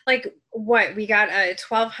income. Like what? We got a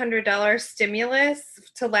 $1,200 stimulus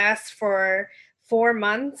to last for 4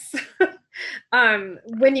 months.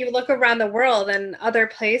 When you look around the world and other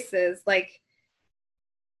places, like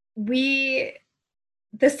we,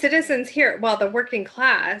 the citizens here, well, the working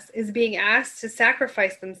class is being asked to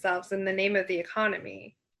sacrifice themselves in the name of the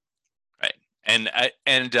economy. Right. And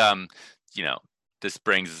you know, this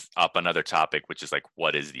brings up another topic, which is like,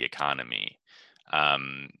 what is the economy?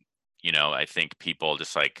 Um, I think people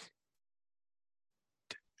just like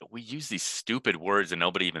we use these stupid words and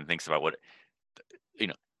nobody even thinks about what you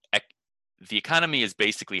know. ec- The economy is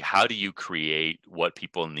basically how do you create what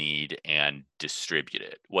people need and distribute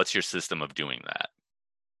it? What's your system of doing that?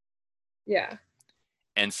 Yeah.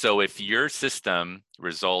 And so if your system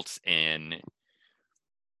results in,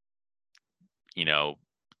 you know,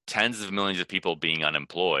 tens of millions of people being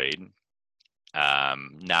unemployed,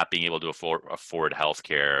 not being able to afford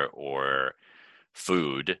healthcare or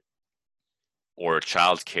food or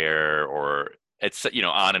childcare or it's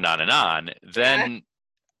on and on and on, Yeah. then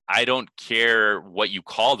I don't care what you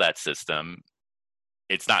call that system,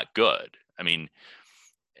 it's not good. I mean,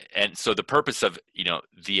 and so the purpose of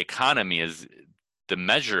the economy is the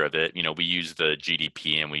measure of it. We use the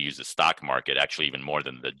GDP and we use the stock market, actually even more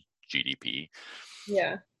than the GDP,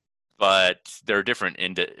 Yeah. but there are different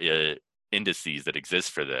indices that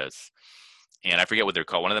exist for this, and I forget what they're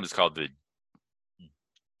called. One of them is called the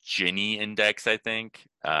Gini index, I think,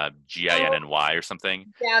 Oh, GINNY or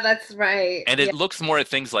something. yeah, that's right. And Yeah. it looks more at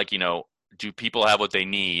things like, do people have what they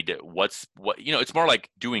need? It's more like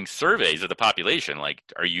doing surveys of the population. Like,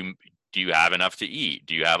 do you have enough to eat?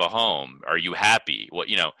 Do you have a home? Are you happy?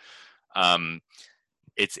 Um,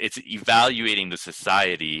 it's evaluating the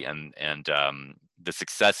society and the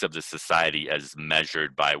success of the society as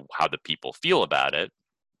measured by how the people feel about it,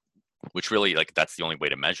 which really like that's the only way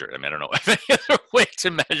to measure it. I mean, I don't know any other way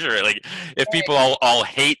to measure it. Like if people all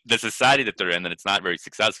hate the society that they're in, then it's not very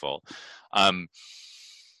successful. Um,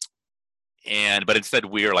 but instead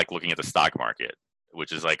we're like looking at the stock market,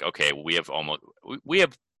 which is like, okay, we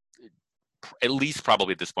have at least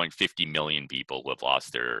probably at this point 50 million people who have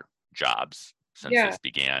lost their jobs since Yeah. this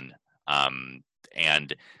began.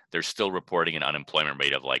 And they're still reporting an unemployment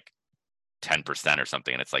rate of like 10% or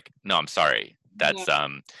something. And it's like, no, I'm sorry. Yeah.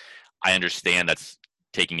 I understand that's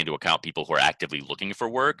taking into account people who are actively looking for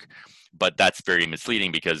work, but that's very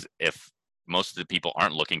misleading because if most of the people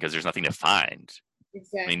aren't looking because there's nothing to find. I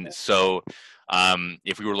mean, Exactly. so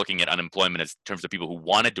if we were looking at unemployment as terms of people who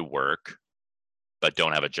wanted to work but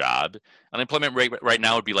don't have a job, unemployment rate right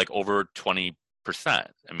now would be like over 20%.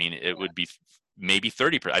 I mean, it would be maybe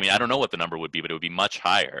 30%. I mean, I don't know what the number would be, but it would be much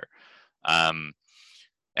higher.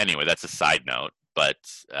 Anyway, that's a side note, but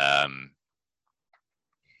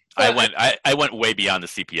So I went way beyond the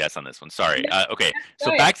CPS on this one. Sorry. Okay, so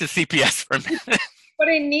good. back to CPS for a minute. But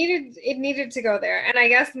it needed to go there. And I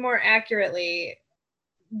guess more accurately,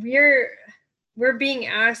 we're being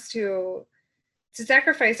asked to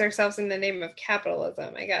sacrifice ourselves in the name of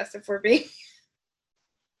capitalism, I guess, if we're being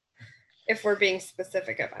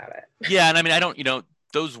specific about it. Yeah, and I mean, I don't,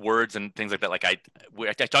 those words and things like that. Like I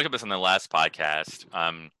talked about this on the last podcast.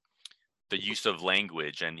 The use of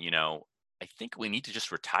language, and I think we need to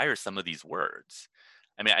just retire some of these words.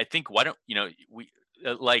 I mean, I think why don't we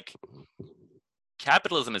like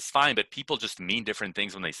capitalism is fine, but people just mean different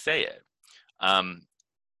things when they say it.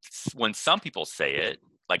 When some people say it,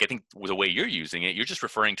 like I think the way you're using it, you're just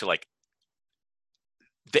referring to like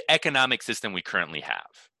the economic system we currently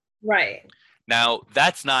have. Right. Now,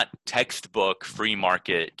 that's not textbook free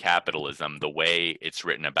market capitalism the way it's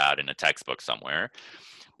written about in a textbook somewhere,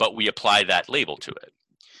 but we apply that label to it.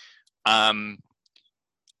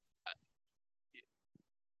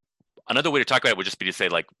 Another way to talk about it would just be to say,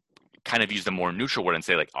 like, kind of use the more neutral word and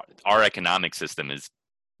say, like, our economic system is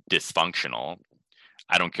dysfunctional.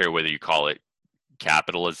 I don't care whether you call it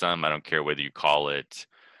capitalism. I don't care whether you call it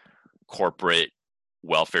corporate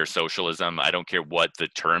welfare socialism. I don't care what the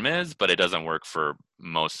term is, but it doesn't work for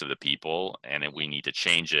most of the people, and we need to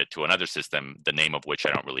change it to another system, the name of which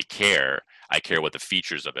I don't really care. I care what the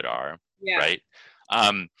features of it are, right?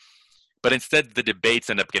 But instead, the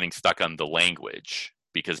debates end up getting stuck on the language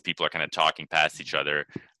because people are kind of talking past each other.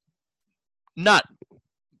 Not,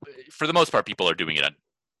 for the most part, people are doing it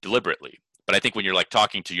deliberately. But I think when you're like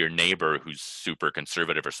talking to your neighbor who's super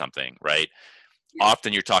conservative or something, right?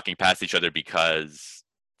 Often you're talking past each other because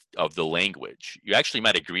of the language. You actually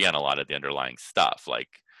might agree on a lot of the underlying stuff, like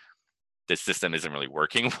this system isn't really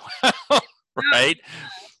working well, right?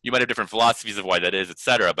 You might have different philosophies of why that is,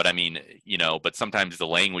 etc. But I mean, but sometimes the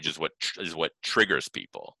language is what triggers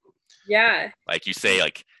people. Yeah. Like you say,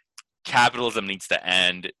 like capitalism needs to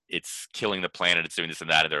end. It's killing the planet. It's doing this and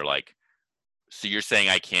that. And they're like, so you're saying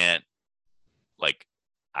I can't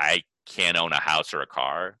own a house or a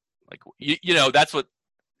car? Like, that's what.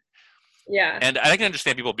 Yeah. And I can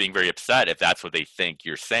understand people being very upset if that's what they think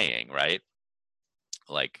you're saying, right?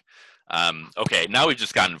 Like, okay, now we've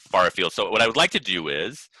just gotten far afield. So what I would like to do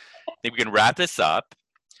is, I think we can wrap this up.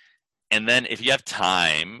 And then if you have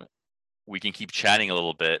time, we can keep chatting a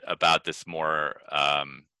little bit about this more,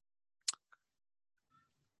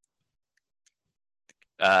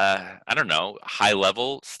 I don't know, high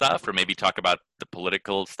level stuff, or maybe talk about the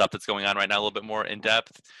political stuff that's going on right now a little bit more in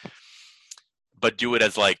depth, but do it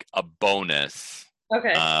as like a bonus.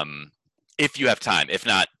 Okay. If you have time. If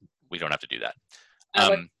not, we don't have to do that.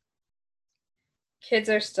 Kids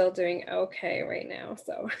are still doing okay right now,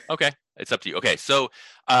 so. Okay, it's up to you. Okay, so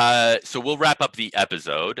we'll wrap up the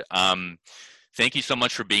episode. Thank you so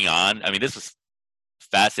much for being on. I mean, this was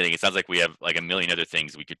fascinating. It sounds like we have like a million other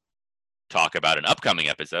things we could talk about in upcoming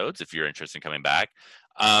episodes if you're interested in coming back.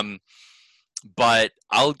 But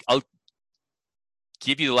I'll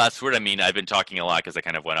give you the last word. I mean, I've been talking a lot because I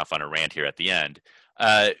kind of went off on a rant here at the end.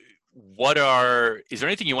 Is there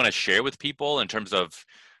anything you want to share with people in terms of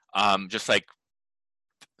just like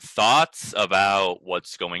thoughts about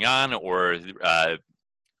what's going on, or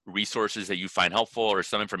resources that you find helpful, or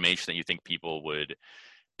some information that you think people would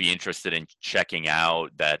be interested in checking out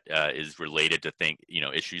that is related to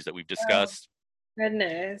issues that we've discussed? Oh,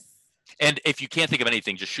 goodness. And if you can't think of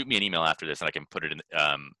anything, just shoot me an email after this and I can put it in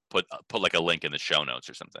put like a link in the show notes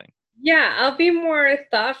or something. Yeah, I'll be more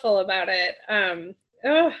thoughtful about it.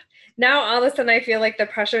 Now all of a sudden I feel like the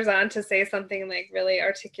pressure's on to say something like really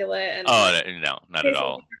articulate and no, not at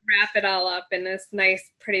all. Wrap it all up in this nice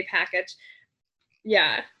pretty package.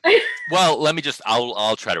 Yeah. Well,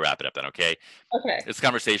 I'll try to wrap it up then, okay? Okay. This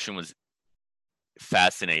conversation was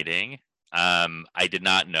fascinating. I did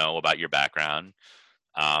not know about your background.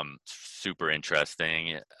 Super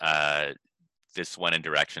interesting. This went in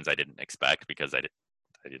directions I didn't expect because I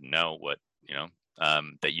didn't know what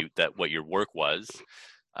what your work was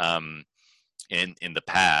in the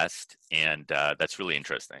past, and that's really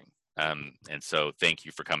interesting. And so thank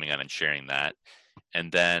you for coming on and sharing that.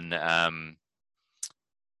 And then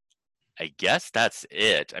I guess that's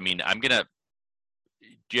it. I mean, I'm gonna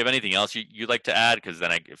Do you have anything else you'd like to add? Because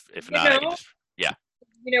then if You not, I can know, just, yeah.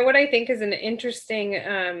 you know what I think is an interesting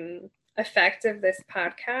effect of this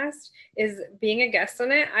podcast is being a guest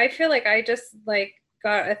on it. I feel like I just like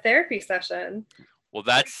got a therapy session. Well,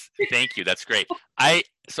 thank you. That's great.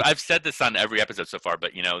 So I've said this on every episode so far,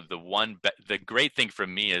 but the great thing for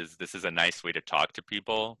me is this is a nice way to talk to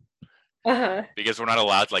people Uh-huh. because we're not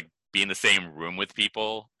allowed to like be in the same room with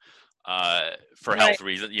people for Right. health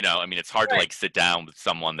reasons. I mean, it's hard to Right. like sit down with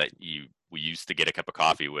someone that we used to get a cup of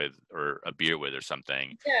coffee with or a beer with or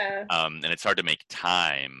something. Yeah. And it's hard to make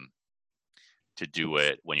time to do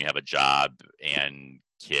it when you have a job and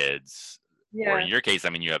kids, or Yeah. in your case, I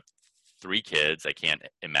mean, you have 3 kids. I can't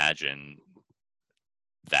imagine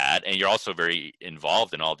that. And you're also very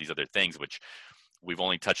involved in all these other things, which we've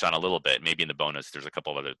only touched on a little bit. Maybe in the bonus, there's a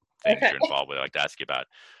couple of other things Okay. you're involved with I'd like to ask you about.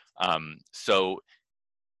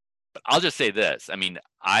 But I'll just say this. I mean,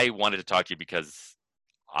 I wanted to talk to you because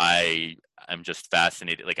I am just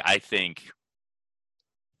fascinated. Like, I think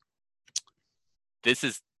this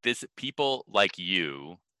people like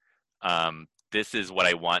you, this is what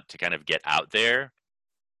I want to kind of get out there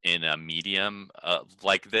in a medium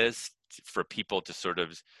like this for people to sort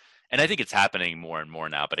of, and I think it's happening more and more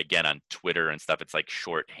now, but again, on Twitter and stuff, it's like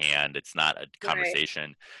shorthand. It's not a Right.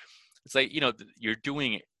 conversation. It's like, you've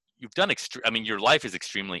done, I mean, your life is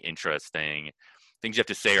extremely interesting. Things you have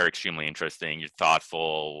to say are extremely interesting. You're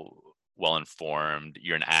thoughtful, well-informed.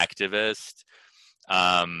 You're an activist.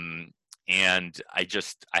 Um, and I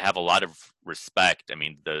have a lot of respect. I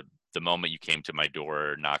mean, the moment you came to my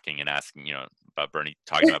door knocking and asking, about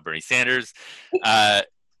talking about Bernie Sanders, uh,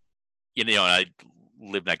 and I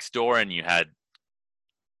lived next door and you had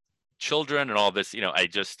children and all this, I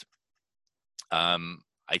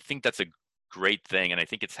think that's a great thing. And I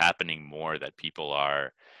think it's happening more that people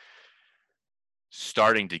are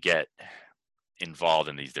starting to get involved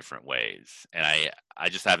in these different ways. And I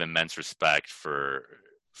just have immense respect for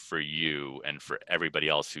you and for everybody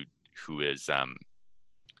else who is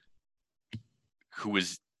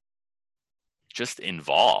just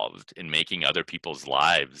involved in making other people's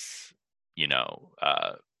lives,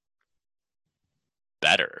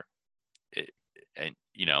 better. And,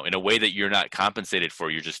 in a way that you're not compensated for,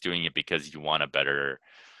 you're just doing it because you want a better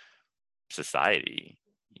society.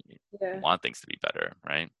 You Yeah. want things to be better,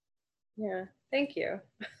 right? Yeah. Thank you.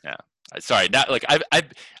 Yeah. Sorry, not like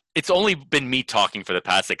it's only been me talking for the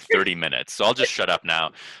past like 30 minutes, so I'll just shut up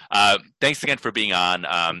now. Thanks again for being on.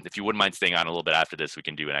 If you wouldn't mind staying on a little bit after this, we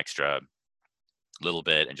can do an extra little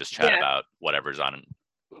bit and just chat Yeah. about whatever's on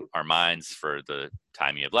our minds for the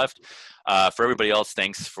time you have left. For everybody else,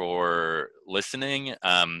 thanks for listening.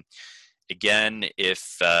 Again,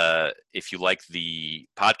 if you like the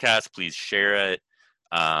podcast, please share it.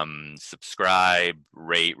 Subscribe,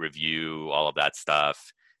 rate, review, all of that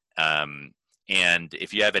stuff. And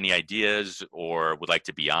if you have any ideas or would like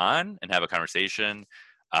to be on and have a conversation,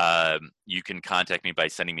 you can contact me by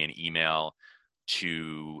sending me an email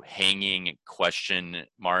to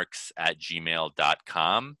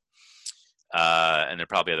hangingquestionmarks@gmail.com. And there are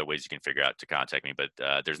probably other ways you can figure out to contact me, but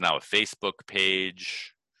there's now a Facebook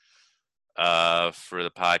page for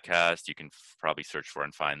the podcast. You can probably search for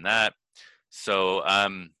and find that. So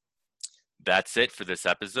that's it for this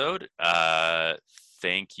episode.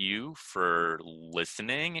 Thank you for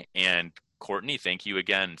listening. And Courtney, thank you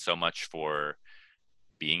again so much for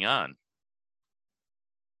being on.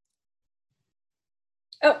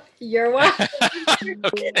 Oh, you're welcome.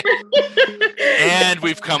 Okay. And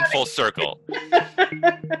we've come full circle.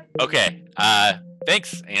 Okay.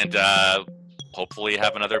 Thanks. And hopefully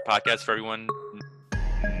have another podcast for everyone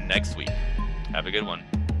next week. Have a good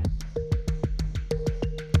one.